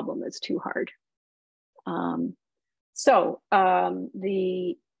assignment problem is too hard.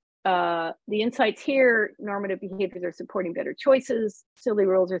 The insights here, normative behaviors are supporting better choices. Silly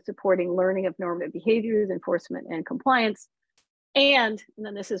rules are supporting learning of normative behaviors, enforcement, and compliance. And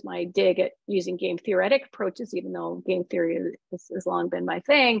then this is my dig at using game theoretic approaches, even though game theory has long been my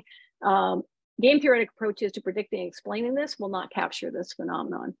thing. Game theoretic approaches to predicting and explaining this will not capture this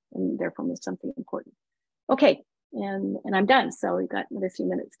phenomenon, and therefore miss something important. Okay, and I'm done. So we've got another few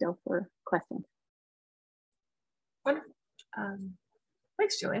minutes still for questions. Wonderful.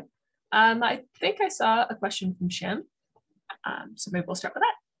 Thanks, Gillian. I think I saw a question from Shim. So maybe we'll start with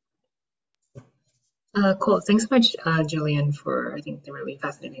that. Cool. Thanks so much, Gillian, for I think the really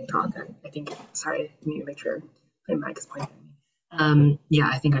fascinating talk. I think sorry, I need to make sure my mic is pointing at me. Yeah,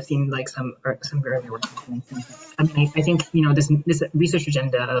 I think I've seen like some early work. I mean, I think this research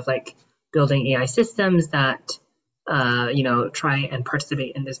agenda of like building AI systems that try and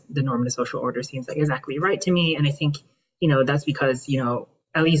participate in the normative social order seems like exactly right to me. And I think that's because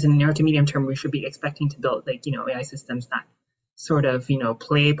at least in the near to medium term, we should be expecting to build like AI systems that sort of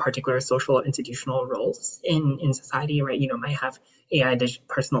play particular social or institutional roles in society, right? Might have AI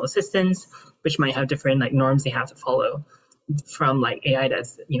personal assistants, which might have different like norms they have to follow, from like AI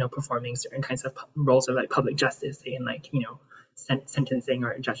that's performing certain kinds of roles of like public justice, say in like sentencing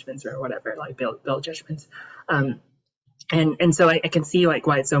or judgments or whatever, like bail judgments. And so I can see like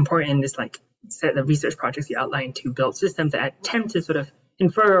why it's so important in this like set of research projects you outlined to build systems that attempt to sort of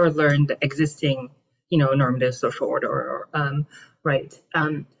infer or learn the existing normative social order, right?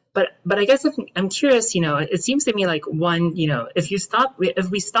 But I guess if I'm curious, it seems to me like one, if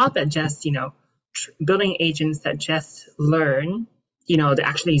we stop at just building agents that just learn the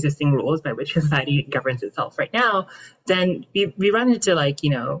actually existing rules by which society governs itself right now, then we run into like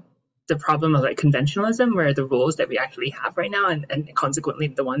the problem of like conventionalism, where the rules that we actually have right now and consequently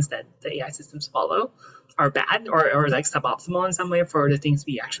the ones that the AI systems follow are bad or like suboptimal in some way for the things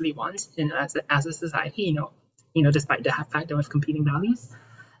we actually want as a society, despite the fact of competing values.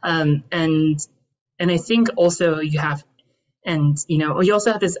 And I think also you have, and you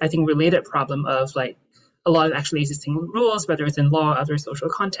also have this, I think, related problem of like a lot of actually existing rules, whether it's in law or other social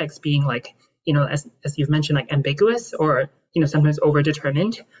contexts, being like, as you've mentioned, like ambiguous or sometimes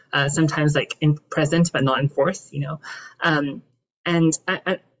overdetermined, sometimes like in present but not enforced, and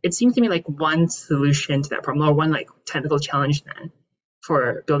it seems to me like one solution to that problem, or one like technical challenge then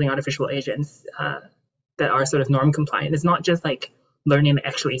for building artificial agents that are sort of norm compliant, is not just like learning the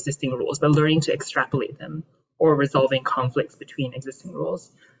actually existing rules, but learning to extrapolate them or resolving conflicts between existing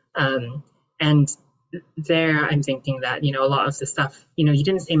rules. And there I'm thinking that a lot of the stuff, you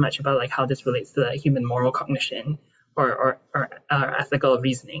didn't say much about like how this relates to human moral cognition or ethical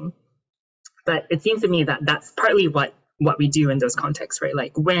reasoning, but it seems to me that that's partly what we do in those contexts, right?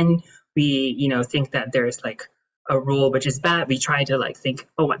 Like when we think that there's like a rule which is bad, we try to like think,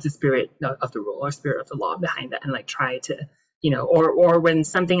 oh, what's the spirit of the rule or spirit of the law behind that, and like try to or when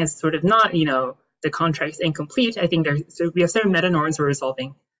something is sort of not the contract is incomplete, I think we have certain meta norms for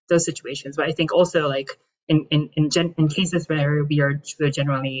resolving those situations. But I think also like in cases where we are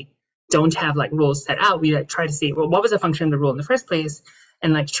generally don't have like rules set out, we like try to see, well, what was the function of the rule in the first place,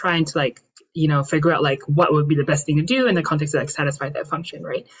 and like trying to like figure out like what would be the best thing to do in the context of like satisfy that function,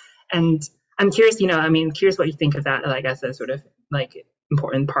 right? And I'm curious, curious what you think of that, like as a sort of like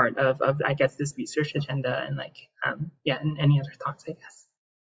important part of I guess this research agenda, and like and any other thoughts, I guess.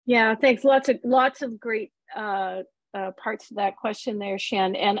 Yeah, thanks. Lots of great parts to that question there,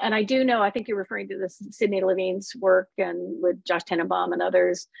 Shen. And I do know, I think you're referring to this Sidney Levine's work and with Josh Tenenbaum and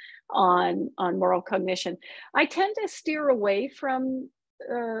others on moral cognition. I tend to steer away from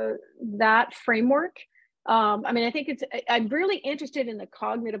that framework. I think I'm really interested in the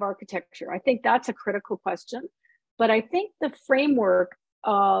cognitive architecture. I think that's a critical question. But I think the framework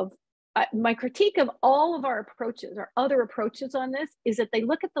of my critique of all of our approaches, or other approaches on this, is that they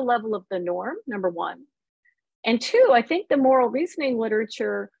look at the level of the norm, number one. And two, I think the moral reasoning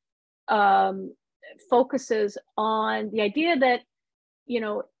literature focuses on the idea that,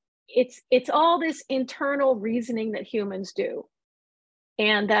 it's all this internal reasoning that humans do.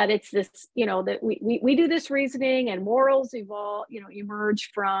 And that it's this, that we do this reasoning, and morals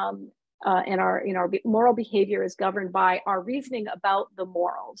emerge from and our moral behavior is governed by our reasoning about the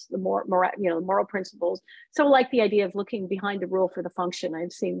morals, the moral principles. So like the idea of looking behind the rule for the function.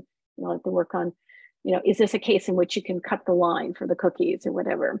 I've seen the work on, is this a case in which you can cut the line for the cookies or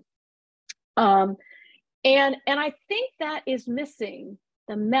whatever? And I think that is missing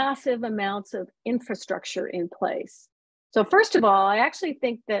the massive amounts of infrastructure in place. So first of all, I actually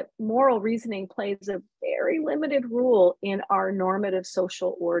think that moral reasoning plays a very limited role in our normative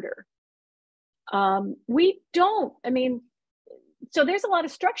social order. So there's a lot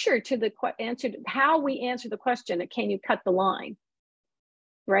of structure to the answer, how we answer the question, can you cut the line,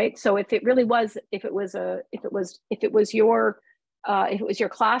 right? So if it was your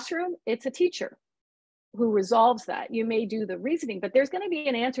classroom, it's a teacher who resolves that. You may do the reasoning, but there's going to be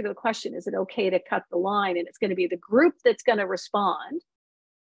an answer to the question, is it okay to cut the line? And it's going to be the group that's going to respond,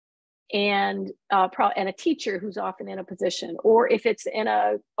 and a teacher who's often in a position, or if it's in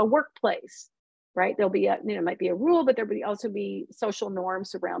a workplace, right? There'll be might be a rule, but there would also be social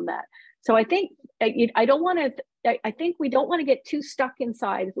norms around that. So I think I don't want to, I think we don't want to get too stuck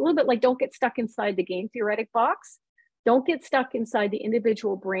inside. It's a little bit like, don't get stuck inside the game theoretic box. Don't get stuck inside the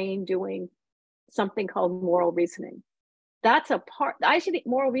individual brain doing something called moral reasoning. That's a part, I actually think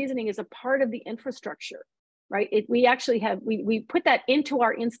moral reasoning is a part of the infrastructure, right? We actually have, we put that into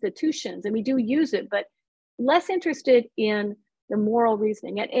our institutions and we do use it, but less interested in the moral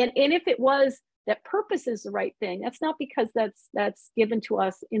reasoning. And if it was that purpose is the right thing, that's not because that's given to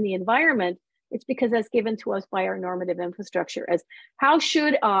us in the environment, it's because that's given to us by our normative infrastructure as how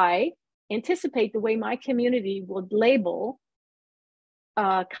should I anticipate the way my community would label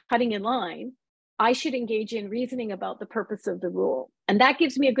cutting in line. I should engage in reasoning about the purpose of the rule. And that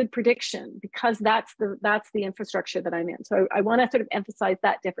gives me a good prediction because that's the infrastructure that I'm in. So I want to sort of emphasize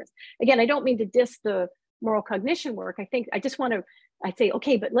that difference. Again, I don't mean to diss the moral cognition work. I think I just want to, I say,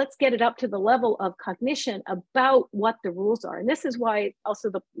 okay, but let's get it up to the level of cognition about what the rules are. And this is why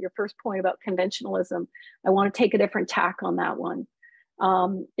also your first point about conventionalism, I want to take a different tack on that one.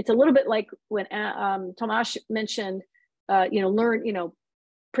 It's a little bit like when Tomasz mentioned,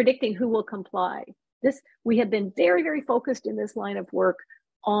 predicting who will comply. We have been very, very focused in this line of work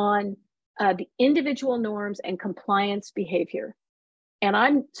on the individual norms and compliance behavior. And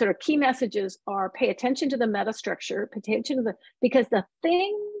I'm sort of key messages are pay attention to the metastructure, pay attention to because the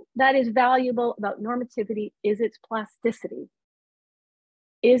thing that is valuable about normativity is its plasticity,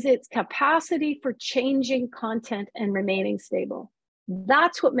 is its capacity for changing content and remaining stable.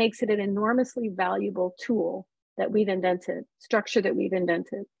 That's what makes it an enormously valuable tool that we've invented, structure that we've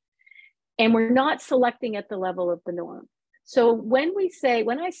invented. And we're not selecting at the level of the norm. So when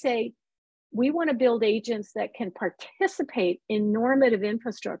I say we want to build agents that can participate in normative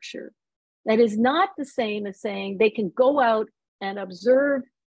infrastructure, that is not the same as saying they can go out and observe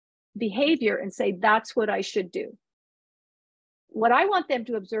behavior and say, that's what I should do. What I want them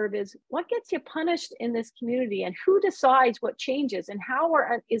to observe is what gets you punished in this community and who decides what changes and how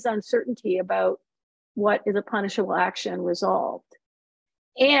is uncertainty about what is a punishable action resolved,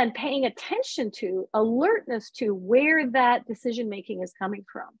 and paying attention to, alertness to where that decision making is coming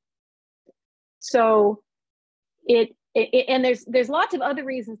from. So and there's lots of other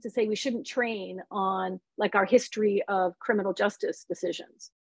reasons to say we shouldn't train on like our history of criminal justice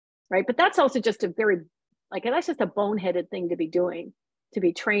decisions, right? But that's also just that's just a boneheaded thing to be doing, to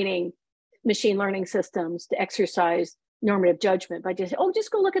be training machine learning systems to exercise normative judgment by just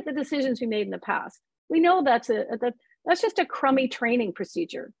go look at the decisions we made in the past. We know that's just a crummy training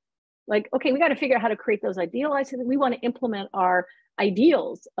procedure. Like, okay, we got to figure out how to create those idealized. We want to implement our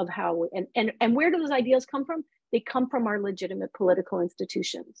ideals of how, and where do those ideals come from? They come from our legitimate political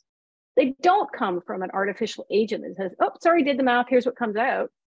institutions. They don't come from an artificial agent that says, oh, sorry, did the math, here's what comes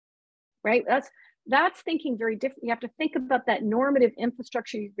out, right? That's thinking very different. You have to think about that normative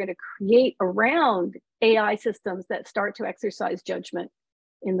infrastructure you're going to create around AI systems that start to exercise judgment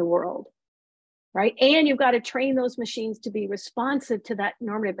in the world. Right. And you've got to train those machines to be responsive to that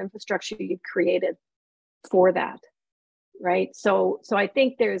normative infrastructure you've created for that. Right. So I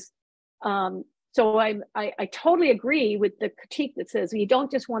think there's I totally agree with the critique that says you don't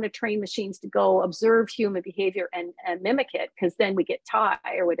just want to train machines to go observe human behavior and mimic it, because then we get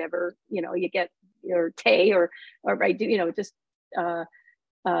TAI or whatever, you get your TAI or right, just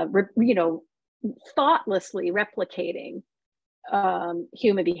thoughtlessly replicating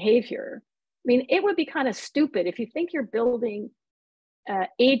human behavior. I mean, it would be kind of stupid if you think you're building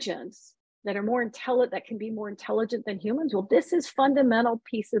agents that are more intelligent, that can be more intelligent than humans. Well, this is fundamental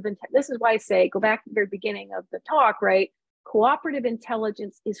piece of this is why I say, go back to the very beginning of the talk, right? Cooperative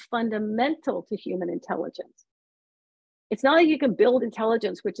intelligence is fundamental to human intelligence. It's not like you can build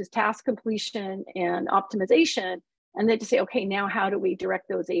intelligence, which is task completion and optimization, and then to say, okay, now how do we direct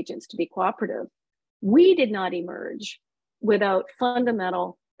those agents to be cooperative? We did not emerge without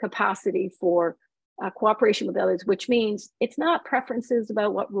fundamental capacity for cooperation with others, which means it's not preferences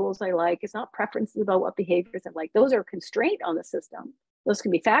about what rules I like. It's not preferences about what behaviors I like. Those are constraint on the system. Those can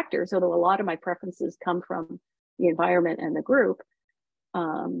be factors, although a lot of my preferences come from the environment and the group.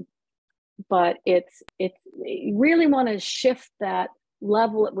 But you really want to shift that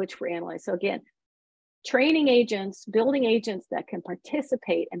level at which we're analyzed. So again, training agents, building agents that can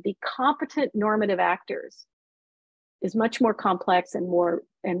participate and be competent normative actors is much more complex and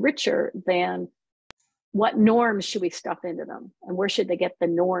richer than what norms should we stuff into them and where should they get the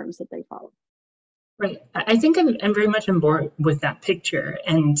norms that they follow. Right. I think I'm very much on board with that picture.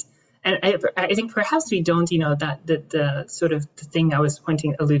 And And I think perhaps we don't, that the sort of the thing I was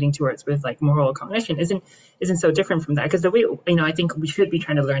alluding towards with like moral cognition isn't so different from that, because the way, I think we should be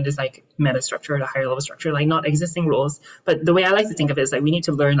trying to learn this like meta structure, the higher level structure, like not existing rules. But the way I like to think of it is like we need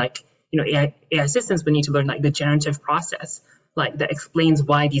to learn like, AI systems would need to learn like the generative process, like that explains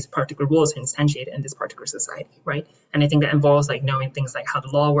why these particular rules are instantiated in this particular society, right? And I think that involves like knowing things like how the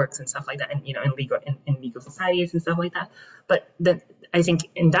law works and stuff like that, and in legal societies and stuff like that. But then I think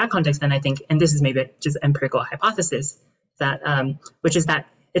in that context, then I think, and this is maybe just empirical hypothesis, that which is that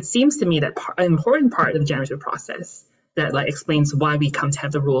it seems to me that an important part of the generative process that like explains why we come to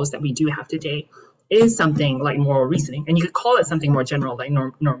have the rules that we do have today is something like moral reasoning. And you could call it something more general, like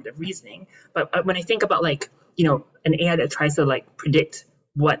normative reasoning. But when I think about like, an AI that tries to like predict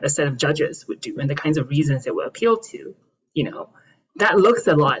what a set of judges would do and the kinds of reasons it will appeal to, that looks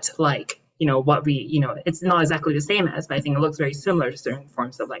a lot like, what we, it's not exactly the same as, but I think it looks very similar to certain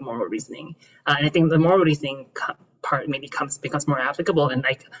forms of like moral reasoning. And I think the moral reasoning part maybe becomes more applicable in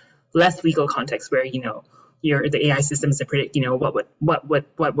like less legal context where, the AI systems to predict, what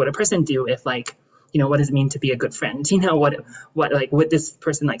would a person do if like, what does it mean to be a good friend? What like would this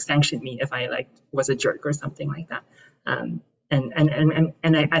person like sanction me if I like was a jerk or something like that? And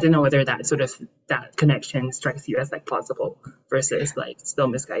I don't know whether that sort of that connection strikes you as like plausible versus like still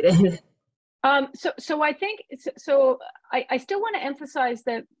misguided. So I think I still want to emphasize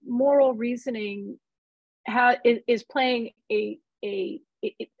that moral reasoning is playing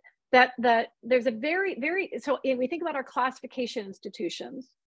that there's a very so if we think about our classification institutions,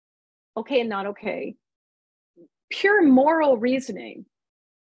 okay and not okay, pure moral reasoning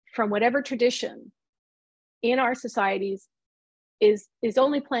from whatever tradition in our societies is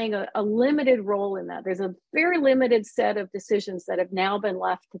only playing a limited role in that. There's a very limited set of decisions that have now been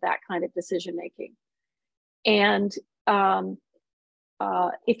left to that kind of decision making. And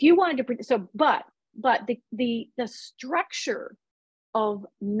if you wanted to, but the structure of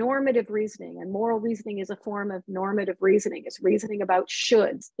normative reasoning, and moral reasoning is a form of normative reasoning. It's reasoning about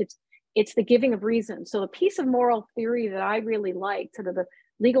shoulds. It's the giving of reason. So the piece of moral theory that I really like, sort of the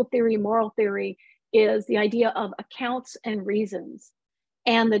legal theory, moral theory, is the idea of accounts and reasons,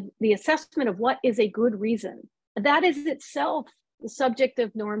 and the assessment of what is a good reason. That is itself the subject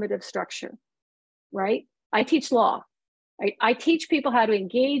of normative structure, right? I teach law. I teach people how to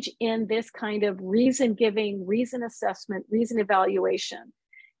engage in this kind of reason giving, reason assessment, reason evaluation.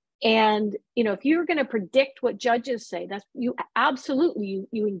 And if you're going to predict what judges say, that's you absolutely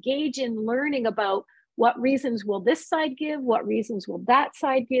you engage in learning about what reasons will this side give, what reasons will that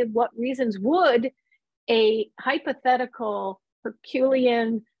side give, what reasons would a hypothetical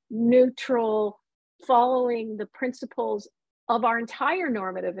Herculean neutral following the principles of our entire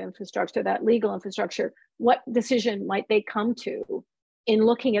normative infrastructure, that legal infrastructure, what decision might they come to in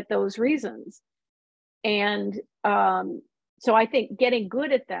looking at those reasons? And so I think getting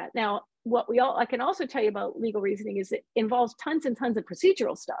good at that. Now, I can also tell you about legal reasoning is it involves tons and tons of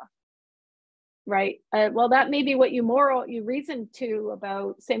procedural stuff, right? Well, that may be what you reason to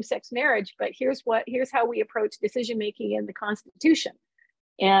about same-sex marriage, but here's how we approach decision-making in the Constitution.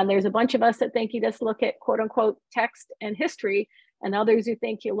 And there's a bunch of us that think you just look at quote unquote text and history, and others who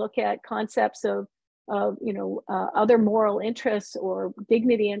think you look at concepts of other moral interests or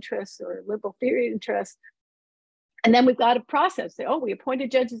dignity interests or liberal theory interests. And then we've got a process. We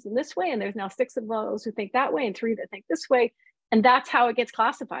appointed judges in this way, and there's now 6 of those who think that way and 3 that think this way. And that's how it gets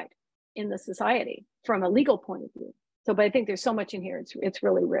classified in the society from a legal point of view. So, but I think there's so much in here. It's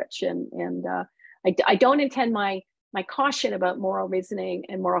really rich. And I don't intend my caution about moral reasoning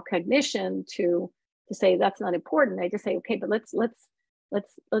and moral cognition to say that's not important. I just say, okay, but let's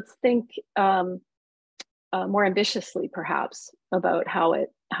think more ambitiously, perhaps, about how it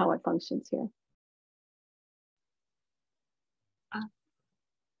functions here.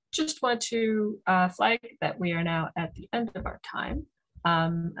 Just want to flag that we are now at the end of our time.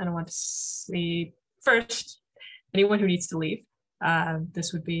 And I want to see first, anyone who needs to leave,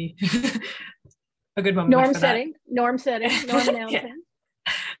 this would be a good moment. Norm setting, norm announcing.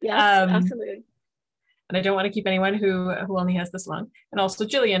 Yes, absolutely. And I don't want to keep anyone who only has this long. And also,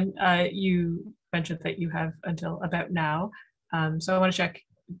 Gillian, you mentioned that you have until about now. So I want to check,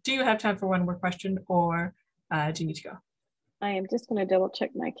 do you have time for one more question, or do you need to go? I am just going to double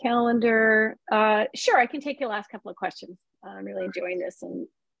check my calendar. Sure, I can take your last couple of questions. I'm really enjoying this and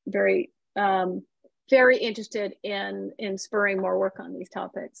very, very interested in spurring more work on these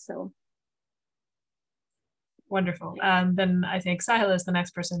topics. So wonderful. Then I think Sahil is the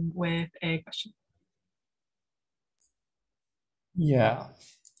next person with a question. Yeah.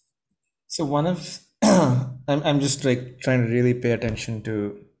 So one of I'm just like trying to really pay attention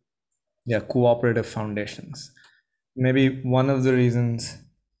to cooperative foundations. Maybe one of the reasons,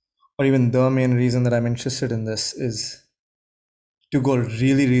 or even the main reason that I'm interested in this, is to go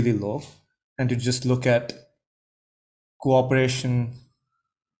really, really low and to just look at cooperation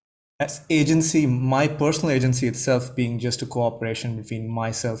as agency, my personal agency itself being just a cooperation between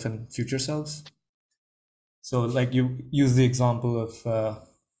myself and future selves. So like you use the example of,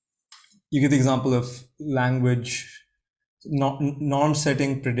 you give the example of language, norm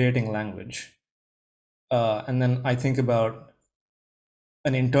setting predating language. And then I think about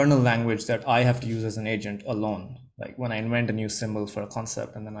an internal language that I have to use as an agent alone. Like when I invent a new symbol for a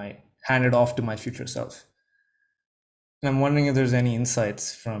concept and then I hand it off to my future self. And I'm wondering if there's any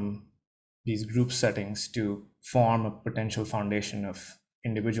insights from these group settings to form a potential foundation of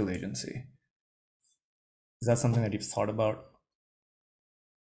individual agency. Is that something that you've thought about?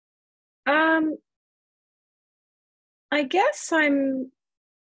 I guess I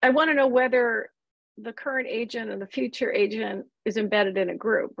want to know whether the current agent and the future agent is embedded in a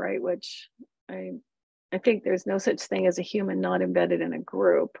group, right? Which I think there's no such thing as a human not embedded in a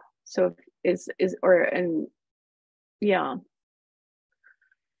group. So yeah.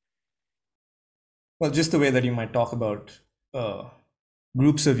 Well, just the way that you might talk about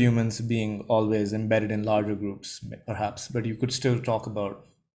groups of humans being always embedded in larger groups, perhaps, but you could still talk about,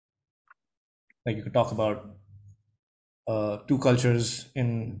 like you could talk about two cultures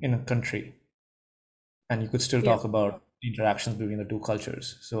in a country, and you could still talk about interactions between the two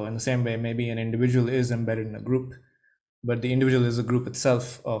cultures. So in the same way, maybe an individual is embedded in a group, but the individual is a group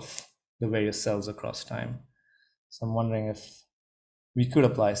itself of the various cells across time. So I'm wondering if we could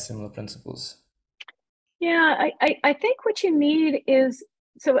apply similar principles. Yeah, I think what you need is,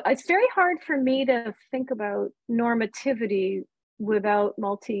 so it's very hard for me to think about normativity without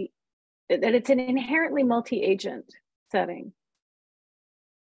that it's an inherently multi-agent setting.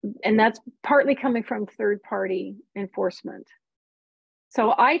 And that's partly coming from third-party enforcement.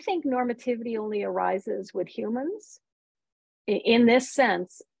 So I think normativity only arises with humans in this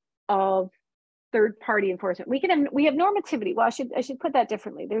sense of third-party enforcement. We have normativity. Well, I should put that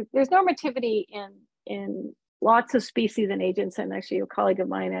differently. There's normativity in lots of species and agents, and actually a colleague of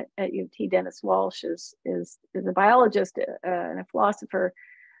mine at UT, Dennis Walsh, is a biologist and a philosopher,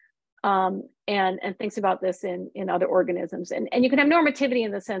 and thinks about this in other organisms. And you can have normativity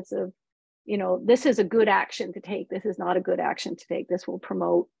in the sense of, you know, this is a good action to take, this is not a good action to take, this will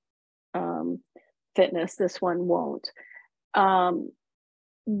promote fitness, this one won't.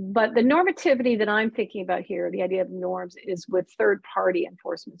 But the normativity that I'm thinking about here, the idea of norms, is with third-party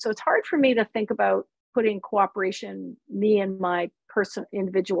enforcement. So it's hard for me to think about putting cooperation, me and my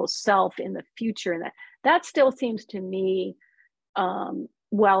individual self in the future, and that still seems to me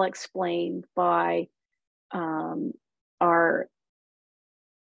well explained by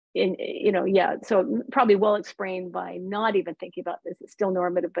so probably well explained by not even thinking about this. It's still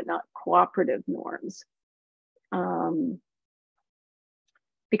normative, but not cooperative norms.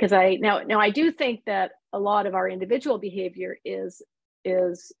 Because I do think that a lot of our individual behavior is,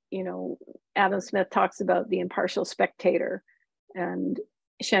 you know, Adam Smith talks about the impartial spectator, and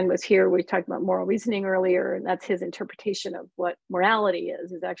Shen was here, we talked about moral reasoning earlier, and that's his interpretation of what morality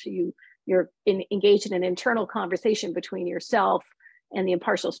is actually you're engaged in an internal conversation between yourself and the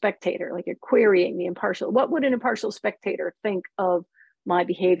impartial spectator, like you're querying the impartial, what would an impartial spectator think of my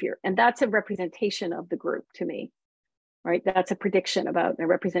behavior? And that's a representation of the group to me. Right, that's a prediction about a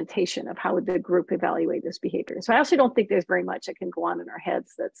representation of how would the group evaluate this behavior. So I also don't think there's very much that can go on in our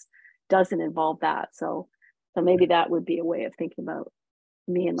heads that doesn't involve that. So maybe that would be a way of thinking about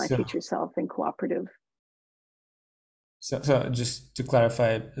me and my future self in cooperative. So just to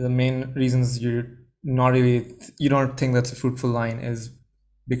clarify, the main reasons you don't think that's a fruitful line is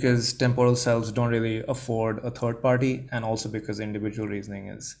because temporal selves don't really afford a third party, and also because individual reasoning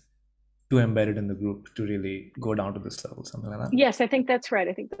is too embedded in the group to really go down to this level, something like that? Yes, I think that's right.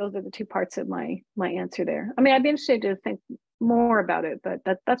 I think those are the two parts of my answer there. I mean, I'd be interested to think more about it, but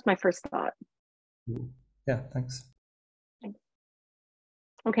that's my first thought. Yeah, thanks.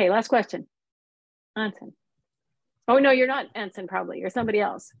 Okay, last question. Anson. Oh, no, you're not Anson, probably. You're somebody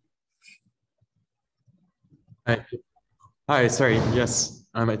else. Hi, sorry. Yes,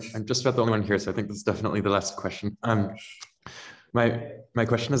 I'm just about the only one here, so I think this is definitely the last question. My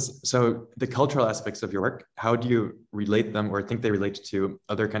question is, so the cultural aspects of your work, how do you relate them or think they relate to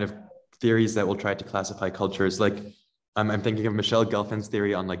other kind of theories that will try to classify cultures? Like, I'm thinking of Michelle Gelfin's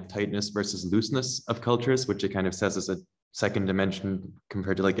theory on like tightness versus looseness of cultures, which it kind of says is a second dimension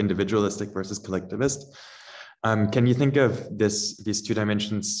compared to like individualistic versus collectivist. Can you think of these two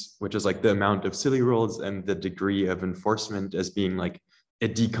dimensions, which is like the amount of silly rules and the degree of enforcement, as being like a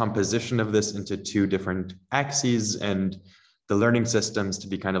decomposition of this into two different axes, and the learning systems to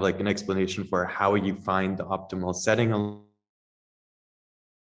be kind of like an explanation for how you find the optimal setting?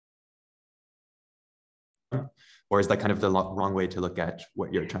 Or is that kind of the wrong way to look at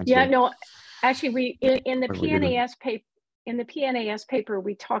what you're trying to do? Yeah, no, actually, we in the PNAS paper,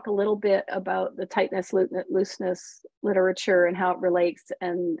 we talk a little bit about the tightness looseness literature and how it relates,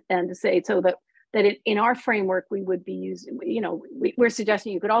 and to say so that in our framework we would be using, we're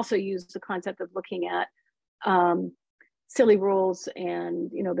suggesting you could also use the concept of looking at silly rules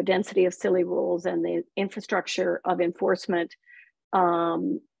and the density of silly rules and the infrastructure of enforcement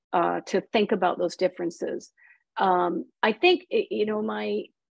to think about those differences. I think a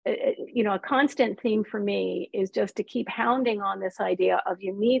constant theme for me is just to keep hounding on this idea of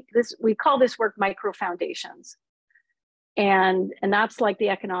you need this. We call this work micro foundations, and that's like the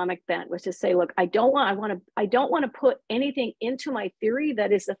economic bent, was to say, look, I don't want to put anything into my theory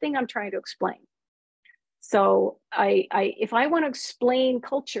that is the thing I'm trying to explain. So if I want to explain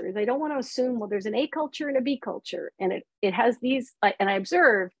cultures, I don't want to assume, well, there's an A culture and a B culture, and it has these, and I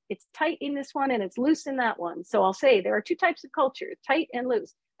observe it's tight in this one and it's loose in that one. So I'll say there are two types of culture, tight and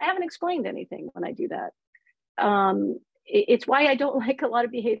loose. I haven't explained anything when I do that. It's why I don't like a lot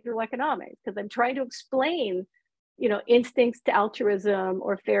of behavioral economics, because I'm trying to explain, instincts to altruism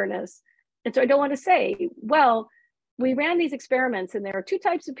or fairness. And so I don't want to say, well, we ran these experiments and there are two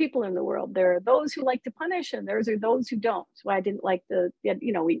types of people in the world. There are those who like to punish and there's those who don't. So I didn't like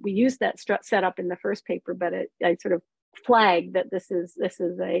we used that setup in the first paper, but I sort of flagged that this is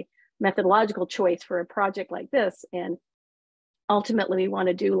a methodological choice for a project like this. And ultimately we want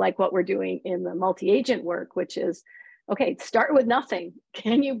to do like what we're doing in the multi-agent work, which is, okay, start with nothing.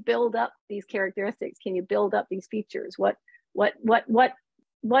 Can you build up these characteristics? Can you build up these features? What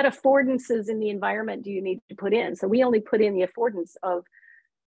affordances in the environment do you need to put in? So we only put in the affordance of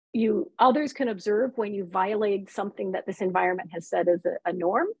others can observe when you violate something that this environment has set as a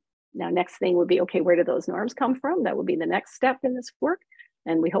norm. Now, next thing would be, okay, where do those norms come from? That would be the next step in this work.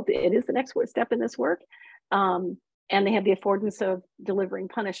 And we hope it is the next step in this work. And they have the affordance of delivering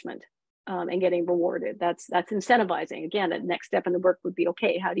punishment and getting rewarded. That's incentivizing. Again, the next step in the work would be,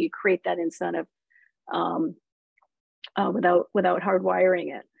 okay, how do you create that incentive without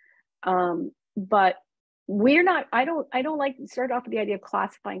hardwiring it? But we're not, I don't like to start off with the idea of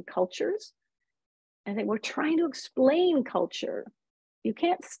classifying cultures. I think we're trying to explain culture. You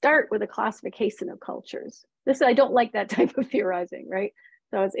can't start with a classification of cultures. I don't like that type of theorizing, right?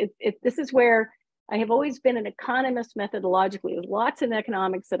 So this is where I have always been an economist methodologically. There's lots in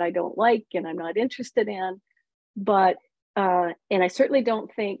economics that I don't like and I'm not interested in, but, and I certainly don't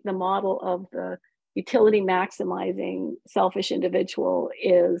think the model of the utility maximizing selfish individual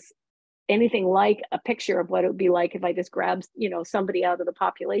is anything like a picture of what it would be like if I just grabbed, somebody out of the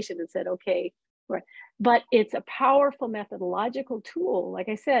population and said, okay, but it's a powerful methodological tool. Like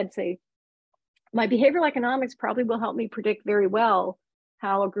I said, say, my behavioral economics probably will help me predict very well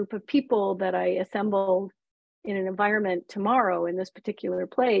how a group of people that I assembled in an environment tomorrow in this particular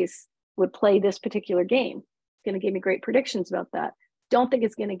place would play this particular game. It's going to give me great predictions about that. Don't think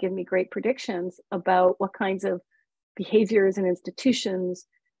it's going to give me great predictions about what kinds of behaviors and institutions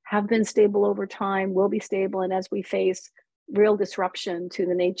have been stable over time, will be stable, and as we face real disruption to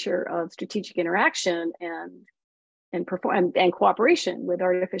the nature of strategic interaction and cooperation with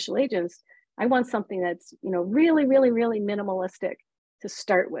artificial agents, I want something that's really, really, really minimalistic to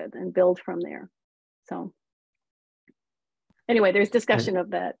start with and build from there. So anyway, there's discussion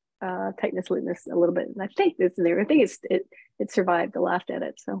of that tightness, looseness a little bit, and I think it's in there. I think it survived. I laughed at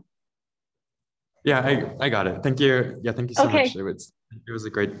it. So yeah, I got it. Thank you. Yeah, thank you so much. It was a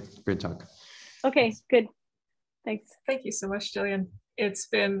great talk. Okay, good. Thanks. Thank you so much, Gillian. It's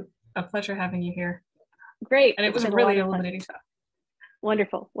been a pleasure having you here. Great. And it was a really illuminating talk.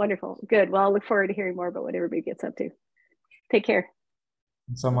 Wonderful, wonderful. Good. Well, I'll look forward to hearing more about what everybody gets up to. Take care.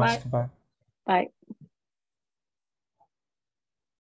 Thanks so much. Bye. Bye.